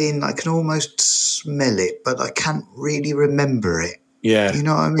feeling. I can almost smell it, but I can't really remember it. Yeah, you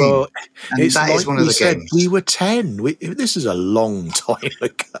know what I mean. Well, and that is one of the games. We were 10. This is a long time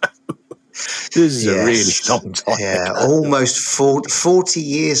ago. This is a really long time ago. Yeah, almost 40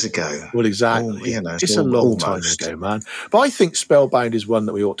 years ago. Well, exactly. It's a long time ago, man. But I think Spellbound is one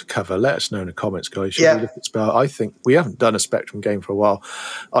that we ought to cover. Let us know in the comments, guys. Should we look at Spellbound? I think we haven't done a Spectrum game for a while.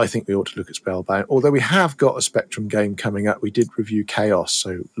 I think we ought to look at Spellbound. Although we have got a Spectrum game coming up. We did review Chaos,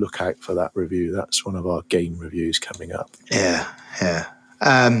 so look out for that review. That's one of our game reviews coming up. Yeah.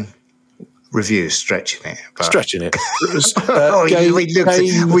 Reviews, stretching it. Stretching it. It was,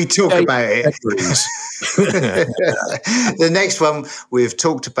 we talk about it. The next one we've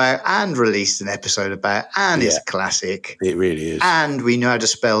talked about and released an episode about, and it's a classic. It really is. And we know how to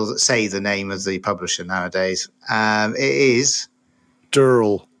say the name of the publisher nowadays. It is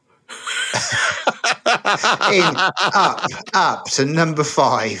Durl. Up to number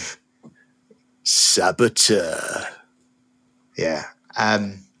 5. Saboteur. Yeah.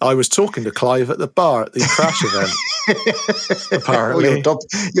 I was talking to Clive at the bar at the Crash event. Apparently,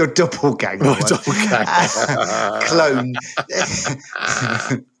 your doppelganger, clone.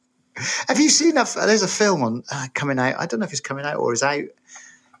 Have you seen that? There's a film on coming out. I don't know if it's coming out or is out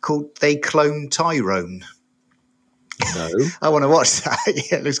called "They Clone Tyrone." No, I want to watch that.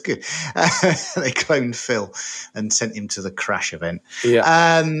 Yeah, it looks good. They cloned Phil and sent him to the Crash event.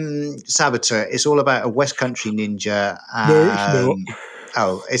 Yeah. Saboteur. It's all about a West Country ninja. No, it's not.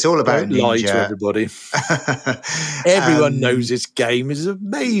 Oh, it's all about Don't ninja. Lie to everybody. Everyone knows this game is an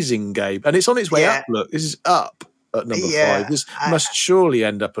amazing game, and it's on its way up. Look, this is up at number 5. This must surely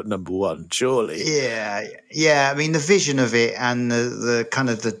end up at number 1. Surely. Yeah. I mean, the vision of it and the kind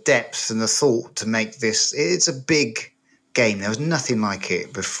of the depth and the thought to make this. It's a big game. There was nothing like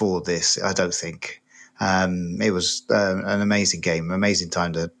it before this. I don't think. It was an amazing game. Amazing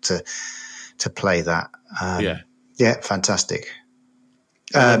time to play that. Yeah, fantastic.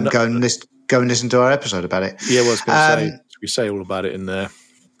 Go and listen to our episode about it. Yeah, well, I was going to say, we say all about it in there.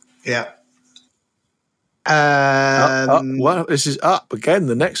 Yeah. Well, this is up again.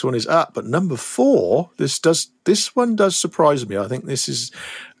 The next one is up, but number 4. This one does surprise me. I think this is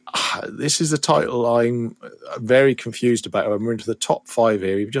the title I'm very confused about. When we're into the top 5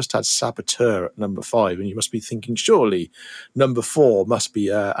 here, we've just had Saboteur at number 5, and you must be thinking, surely number 4 must be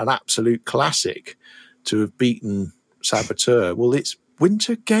an absolute classic to have beaten Saboteur. Well, it's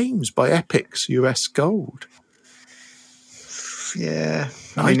Winter Games by Epix US Gold. Yeah.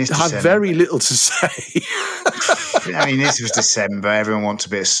 I have very little to say. I mean, this was December. Everyone wants a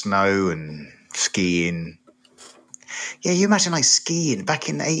bit of snow and skiing. Yeah, you imagine skiing back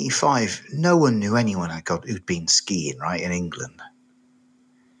in '85. No one knew anyone who'd been skiing, right, in England.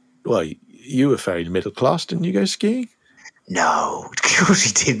 Well, you were fairly middle class, didn't you go skiing? No, of course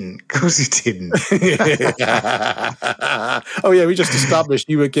he didn't. Oh, yeah, we just established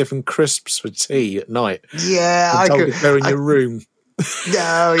you were given crisps for tea at night. Yeah, I could go in your room.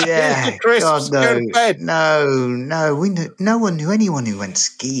 No, yeah. Crisps, God, no. go to bed. No. No one knew anyone who went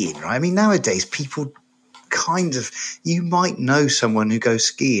skiing, right? I mean, nowadays people you might know someone who goes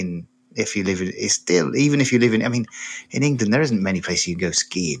skiing if you live in, it's still, even if you live in, I mean, in England, there isn't many places you can go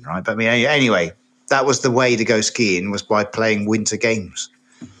skiing, right? But I mean, anyway, that was the way to go skiing, was by playing winter games.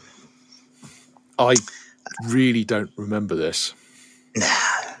 I really don't remember this.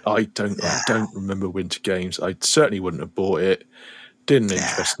 I don't remember winter games. I certainly wouldn't have bought it. Didn't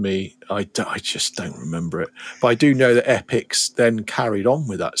interest me. I just don't remember it. But I do know that Epix then carried on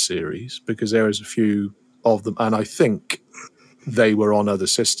with that series, because there was a few of them, and I think they were on other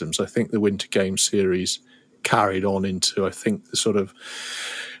systems. I think the Winter Games series carried on into, I think, the sort of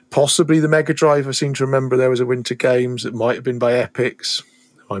possibly the Mega Drive. I seem to remember there was a Winter Games that might have been by Epix.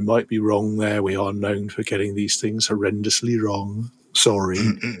 I might be wrong there. We are known for getting these things horrendously wrong. Sorry.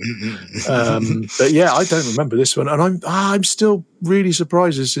 But yeah, I don't remember this one. And I'm still really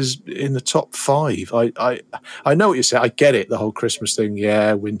surprised this is in the top 5. I know what you say. I get it, the whole Christmas thing.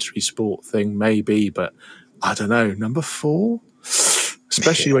 Yeah, wintry sport thing, maybe. But I don't know. Number 4?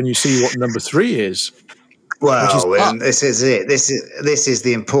 Especially when you see what number 3 is. Well, this is it. This is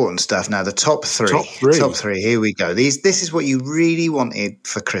the important stuff now. The top three. Top three. Here we go. This is what you really wanted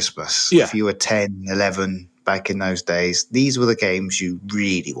for Christmas. Yeah. If you were 10, 11 back in those days, these were the games you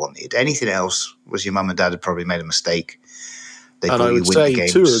really wanted. Anything else was your mum and dad had probably made a mistake. And I would say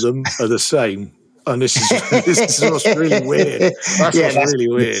games. 2 of them are the same. And this is what's really weird. That's really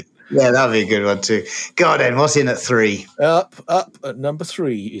weird. Yeah, that'd be a good one too. Go on then, what's in at 3? Up at number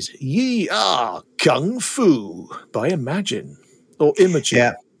 3 is Ye Are Kung Fu by Imagine or Imogen.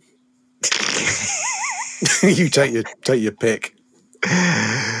 Yeah. You take your pick.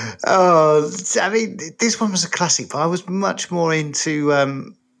 Oh, I mean, this one was a classic, but I was much more into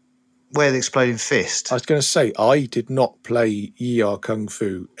Where the Exploding Fist. I was going to say, I did not play Ye Are Kung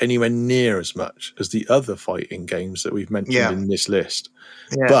Fu anywhere near as much as the other fighting games that we've mentioned in this list.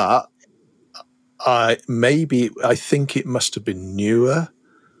 Yeah. But I think it must have been newer.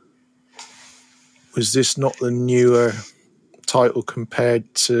 Was this not the newer title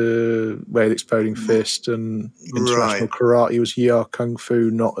compared to Where the Exploding Fist and International Karate? Was Ye Are Kung Fu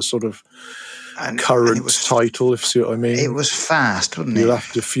not a sort of current title, if you see what I mean? It was fast, wasn't it? You'll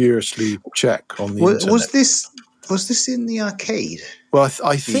have to furiously check on the internet. Was this in the arcade? Well,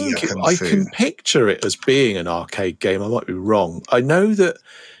 I think I can picture it as being an arcade game. I might be wrong. I know that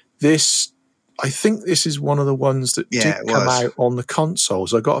I think this is one of the ones that did come out on the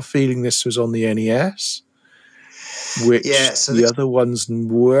consoles. I got a feeling this was on the NES, which the other ones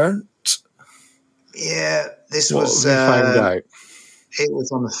weren't. Yeah, this what was. Have you found out? It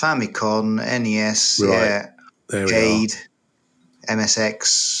was on the Famicom, NES, there Arcade,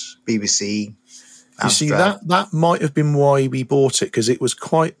 MSX, BBC. You see, that might have been why we bought it, because it was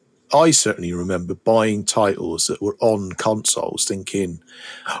quite. I certainly remember buying titles that were on consoles, thinking,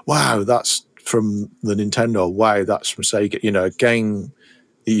 "Wow, that's from the Nintendo. Wow, that's from Sega." You know, a game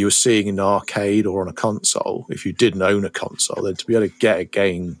that you were seeing in an arcade or on a console. If you didn't own a console, then to be able to get a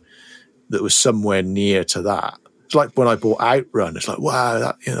game that was somewhere near to that. It's like when I bought Outrun. It's like,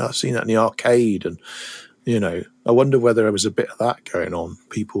 wow, I've seen that in the arcade, and I wonder whether there was a bit of that going on.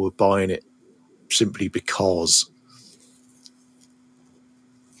 People were buying it simply because.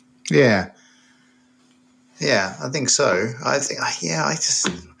 Yeah, I think so. I think I see.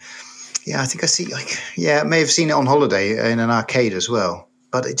 I may have seen it on holiday in an arcade as well.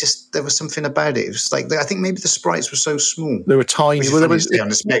 But there was something about it. It was like, I think maybe the sprites were so small. They were tiny. Well, there was on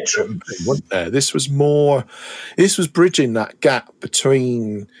the spectrum, wasn't there? This was bridging that gap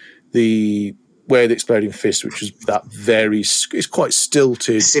between the Where the Exploding Fist, which was that it's quite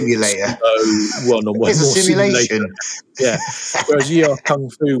stilted simulator. One-on-one. It's a simulation. Yeah. Whereas Ye Are Kung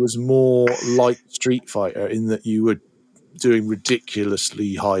Fu was more like Street Fighter in that you were doing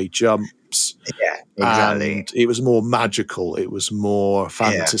ridiculously high jumps. Yeah, exactly. And it was more magical. It was more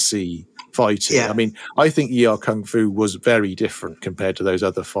fantasy fighting. Yeah. I mean, I think Ye Are Kung Fu was very different compared to those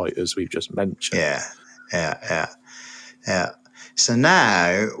other fighters we've just mentioned. Yeah. So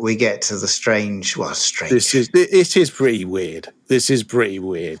now we get to the strange. It is pretty weird. This is pretty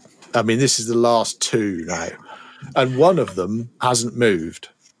weird. I mean, this is the last 2 now. And one of them hasn't moved.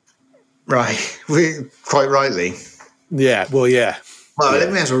 Right. Quite rightly. Yeah, well, yeah. Well,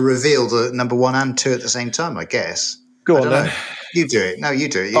 let me as well reveal the number 1 and 2 at the same time, I guess. Go on, then. You do it. No, you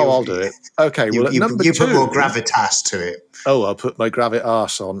do it. I'll do it. Okay, well, you number 2... put more gravitas to it. Oh, I'll put my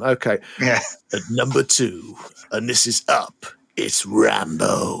gravitas on. Okay. Yeah. At number 2, and this is up, it's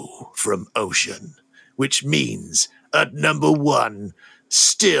Rambo from Ocean, which means at number 1,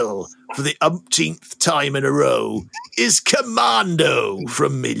 still for the umpteenth time in a row, is Commando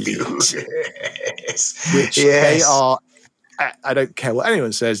from Elite. Yes. Which they are I don't care what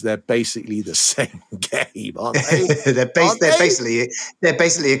anyone says. They're basically the same game, aren't they? they're basically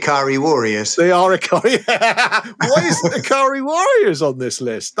Ikari Warriors. They are Ikari. Why isn't Ikari Warriors on this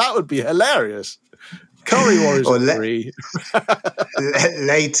list? That would be hilarious. Ikari Warriors Or 3.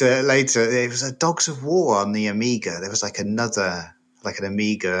 Later, it was a Dogs of War on the Amiga. There was like an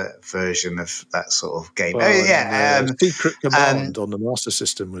Amiga version of that sort of game. Secret Command on the Master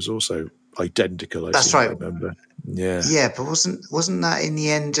System was also identical. That's right. I remember. Yeah, but wasn't that in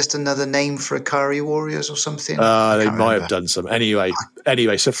the end just another name for Ikari Warriors or something? They might have done some. Anyway,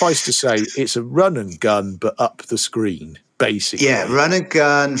 suffice to say, it's a run and gun, but up the screen, basically. Yeah, run and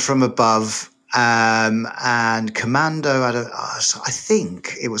gun from above. And Commando had I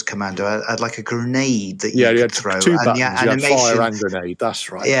think it was Commando had like a grenade that you could throw. Two buttons, you had fire and grenade. That's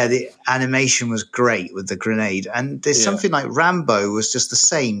right. Yeah, the animation was great with the grenade. And there's something like Rambo was just the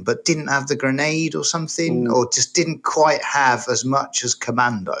same, but didn't have the grenade or something, or just didn't quite have as much as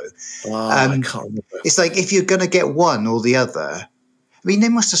Commando. I can't remember. It's like if you're going to get one or the other, I mean, they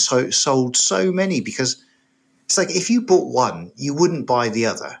must have sold so many, because it's like if you bought one, you wouldn't buy the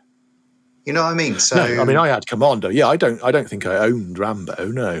other. You know what I mean? So no, I mean, I had Commando. Yeah, I don't think I owned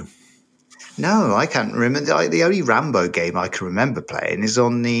Rambo. No, I can't remember. The only Rambo game I can remember playing is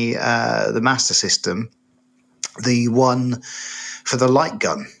on the Master System, the one for the light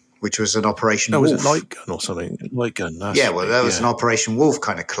gun, which was an Operation Wolf. Was it Light Gun or something? Light Gun. That was an Operation Wolf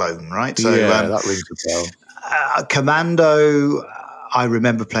kind of clone, right? So that rings a bell. Commando, I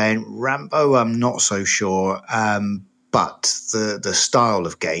remember playing. Rambo, I'm not so sure. But the style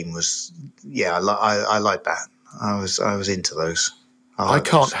of game was, I like that. I was into those. I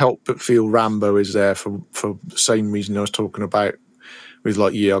can't help but feel Rambo is there for the same reason I was talking about with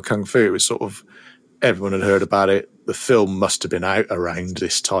like Yeo Kung Fu. It was sort of everyone had heard about it. The film must have been out around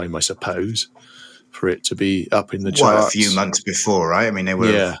this time, I suppose, for it to be up in the charts. Well, a few months before, right? I mean, they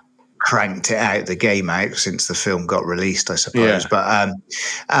would have cranked it out, the game out, since the film got released, I suppose. Yeah. But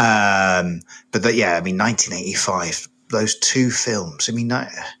 1985. Those two films. I mean, I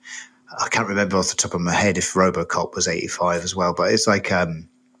can't remember off the top of my head if RoboCop was 85 as well, but it's like, I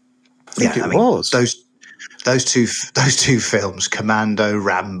think it was those two films, Commando,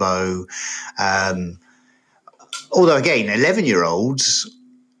 Rambo. Although again, 11-year-olds,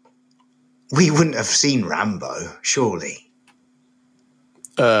 we wouldn't have seen Rambo, surely.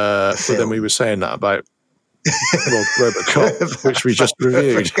 But then we were saying that about RoboCop, which we just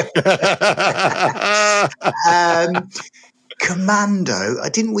reviewed. Commando,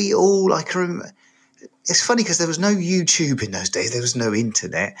 didn't we all? I can remember. It's funny because there was no YouTube in those days. There was no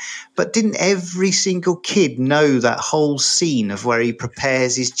internet. But didn't every single kid know that whole scene of where he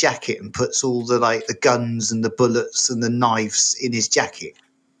prepares his jacket and puts all the guns and the bullets and the knives in his jacket?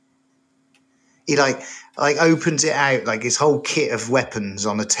 He like opens it out, like his whole kit of weapons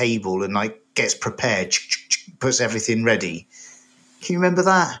on a table, and gets prepared, puts everything ready. Can you remember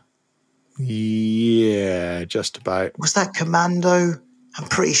that? Yeah, just about. Was that Commando? I'm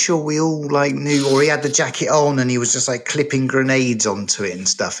pretty sure we all knew, or he had the jacket on and he was just clipping grenades onto it and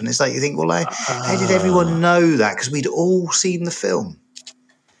stuff. And it's like, you think, well, how did everyone know that? Because we'd all seen the film.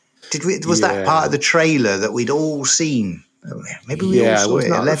 Was that part of the trailer that we'd all seen? Maybe we all saw it.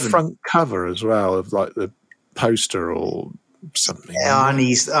 Wasn't that the front cover as well of the poster or something? Yeah,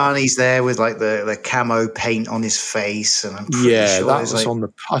 Arnie's there with the camo paint on his face, and I'm pretty sure that was on the.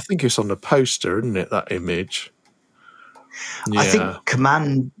 I think it's on the poster, isn't it? That image. Yeah. I think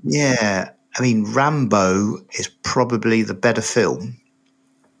I mean, Rambo is probably the better film.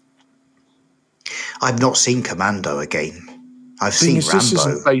 I've not seen Commando again. I've seen Rambo. This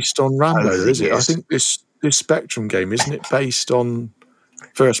isn't based on Rambo, is it? I think this Spectrum game, isn't it based on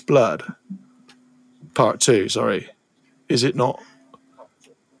First Blood? Part 2, sorry. Is it not?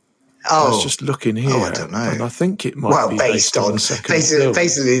 I was just looking here. I don't know. And I think it might be based on the second film.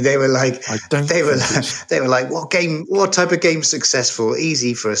 Basically, they were like, what type of game's successful?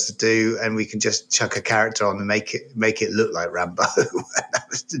 Easy for us to do, and we can just chuck a character on and make it look like Rambo. That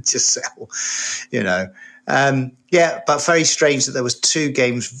was to just sell, but very strange that there was two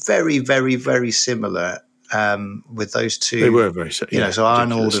games very, very, very similar with those two. They were very similar. So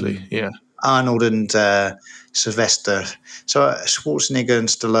Arnold and Sylvester. So Schwarzenegger and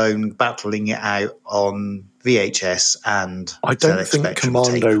Stallone battling it out on VHS and I don't think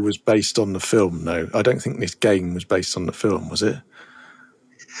Commando was based on the film, no. I don't think this game was based on the film, was it?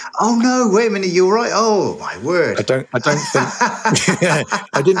 Oh no, wait a minute, you're right. Oh my word. I don't think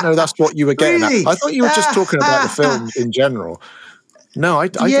I didn't know that's what you were getting at. I thought you were just talking about the film in general. No, I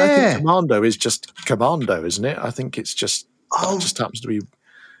think Commando is just Commando, isn't it? I think it's just it just happens to be.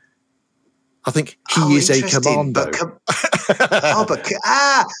 I think he is a commando.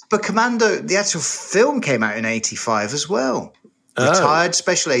 But Commando, the actual film came out in 1985 as well. Retired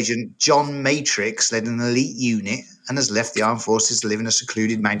special agent John Matrix led an elite unit and has left the armed forces to live in a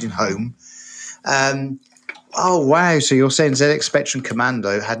secluded mountain home. Oh, wow. So you're saying ZX Spectrum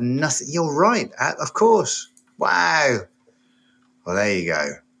Commando had nothing. You're right. Of course. Wow. Well, there you go.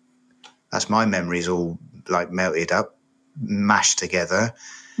 That's my memories all like melted up, mashed together.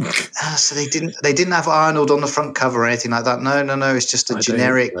 So they didn't have Arnold on the front cover or anything like that. No. It's just a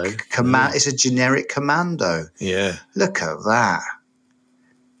generic command. It's a generic Commando. Yeah. Look at that.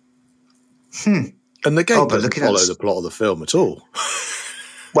 And the game doesn't follow the plot of the film at all.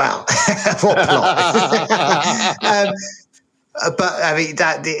 Well, what plot? But I mean,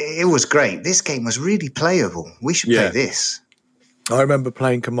 it was great. This game was really playable. We should play this. I remember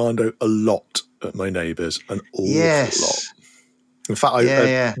playing Commando a lot at my neighbours, an awful lot. In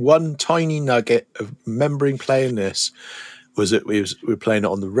fact, one tiny nugget of remembering playing this was that we were playing it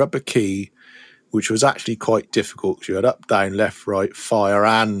on the rubber key, which was actually quite difficult because you had up, down, left, right, fire,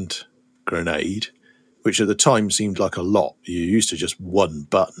 and grenade, which at the time seemed like a lot. You used to just one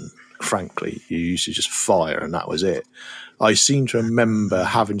button, frankly. You used to just fire, and that was it. I seem to remember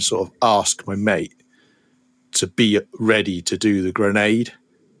having sort of asked my mate to be ready to do the grenade.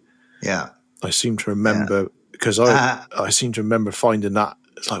 Yeah. I seem to remember... Because I seem to remember finding that,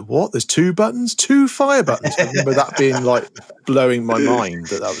 it's like, what? There's 2 buttons? 2 fire buttons? I remember that being like blowing my mind.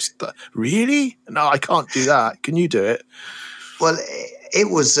 That was, really? No, I can't do that. Can you do it? Well,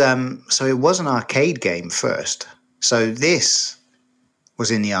 it was, so it was an arcade game first. So this was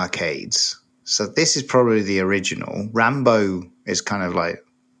in the arcades. So this is probably the original. Rambo is kind of like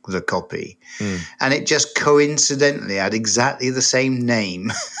the copy. And it just coincidentally had exactly the same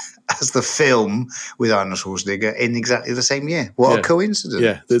name as the film with Arnold Schwarzenegger in exactly the same year. What a coincidence.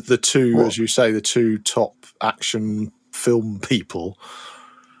 Yeah, the two, as you say, the 2 top action film people.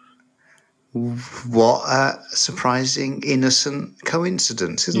 What a surprising, innocent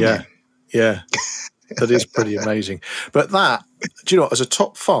coincidence, isn't it? Yeah, that is pretty amazing. But that, do you know what, as a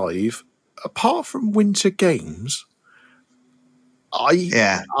top 5, apart from Winter Games,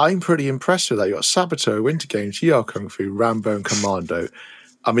 I'm pretty impressed with that. You got Saboteur, Winter Games, Yar Kung Fu, Rambo and Commando.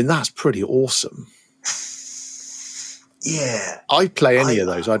 I mean, that's pretty awesome. Yeah. I'd play any of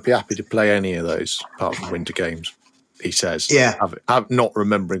those. I'd be happy to play any of those, apart from Winter Games, he says. Yeah. Not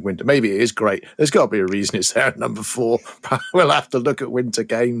remembering Winter. Maybe it is great. There's got to be a reason it's there at number 4. We'll have to look at Winter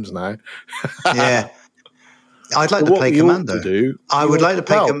Games now. Yeah. I'd like to play Commando. I would like to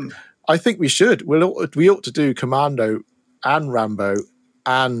play I think we should. We ought to do Commando and Rambo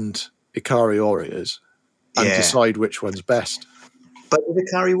and Ikari Warriors and decide which one's best. But did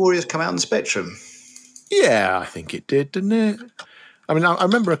Ikari Warriors come out on the Spectrum? Yeah, I think it did, didn't it? I mean, I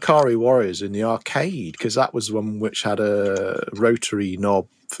remember Ikari Warriors in the arcade because that was one which had a rotary knob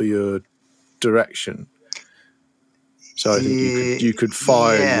for your direction. So I think you could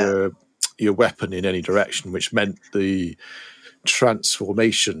fire your weapon in any direction, which meant the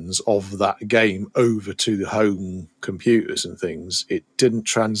transformations of that game over to the home computers and things, it didn't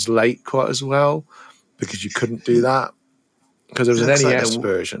translate quite as well because you couldn't do that. Because there was an NES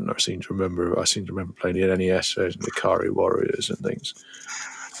version, I seem to remember playing the NES version of Ikari Warriors and things.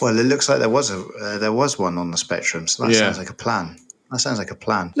 Well, it looks like there was one on the Spectrum, so that sounds like a plan.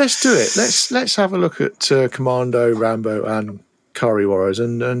 Let's do it. Let's have a look at Commando, Rambo, and Ikari Warriors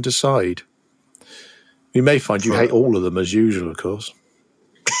and decide. We may find you hate all of them as usual, of course.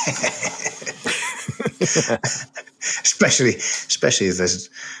 especially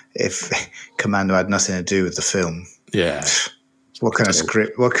if Commando had nothing to do with the film. Yeah. What kind of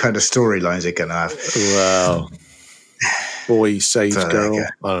script? What kind of storyline is it going to have? Well, boy saves girl.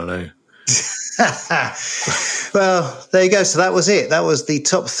 I don't know. Well, there you go. So that was it. That was the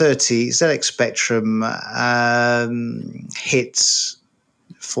top 30 ZX Spectrum hits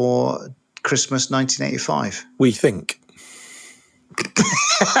for Christmas 1985. We think.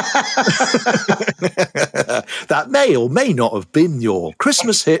 That may or may not have been your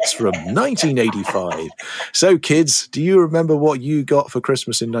Christmas hits from 1985. So, kids, do you remember what you got for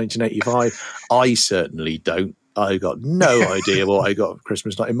Christmas in 1985? I certainly don't. I got no idea what I got for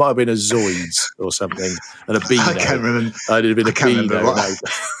Christmas. It might have been a Zoids or something, and a Beano. I can't remember. I'd have been a Beano.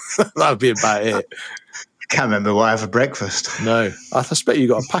 That would be about it. I can't remember what I had for breakfast. No, I suspect you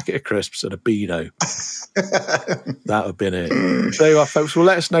got a packet of crisps and a Beano. That would have been it. There you are, folks. Well,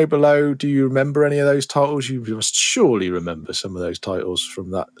 let us know below. Do you remember any of those titles? You must surely remember some of those titles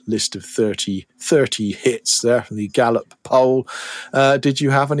from that list of 30 hits there from the Gallup poll. Did you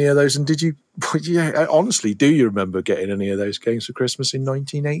have any of those? And Well, yeah, honestly, do you remember getting any of those games for Christmas in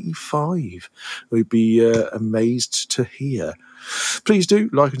 1985? We'd be amazed to hear. Please do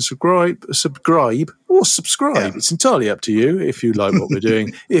like and subscribe, or subscribe. Yeah. It's entirely up to you if you like what we're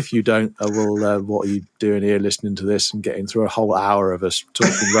doing. If you don't, what are you doing here listening to this and getting through a whole hour of us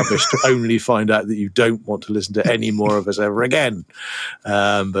talking rubbish to only find out that you don't want to listen to any more of us ever again?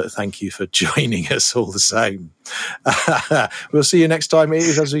 But thank you for joining us all the same. We'll see you next time. It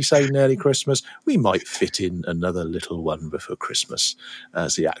is, as we say, nearly Christmas. We might fit in another little one before Christmas,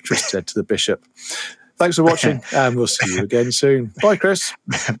 as the actress said to the bishop. Thanks for watching, and we'll see you again soon. Bye, Chris.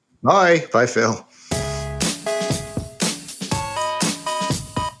 Bye, Phil.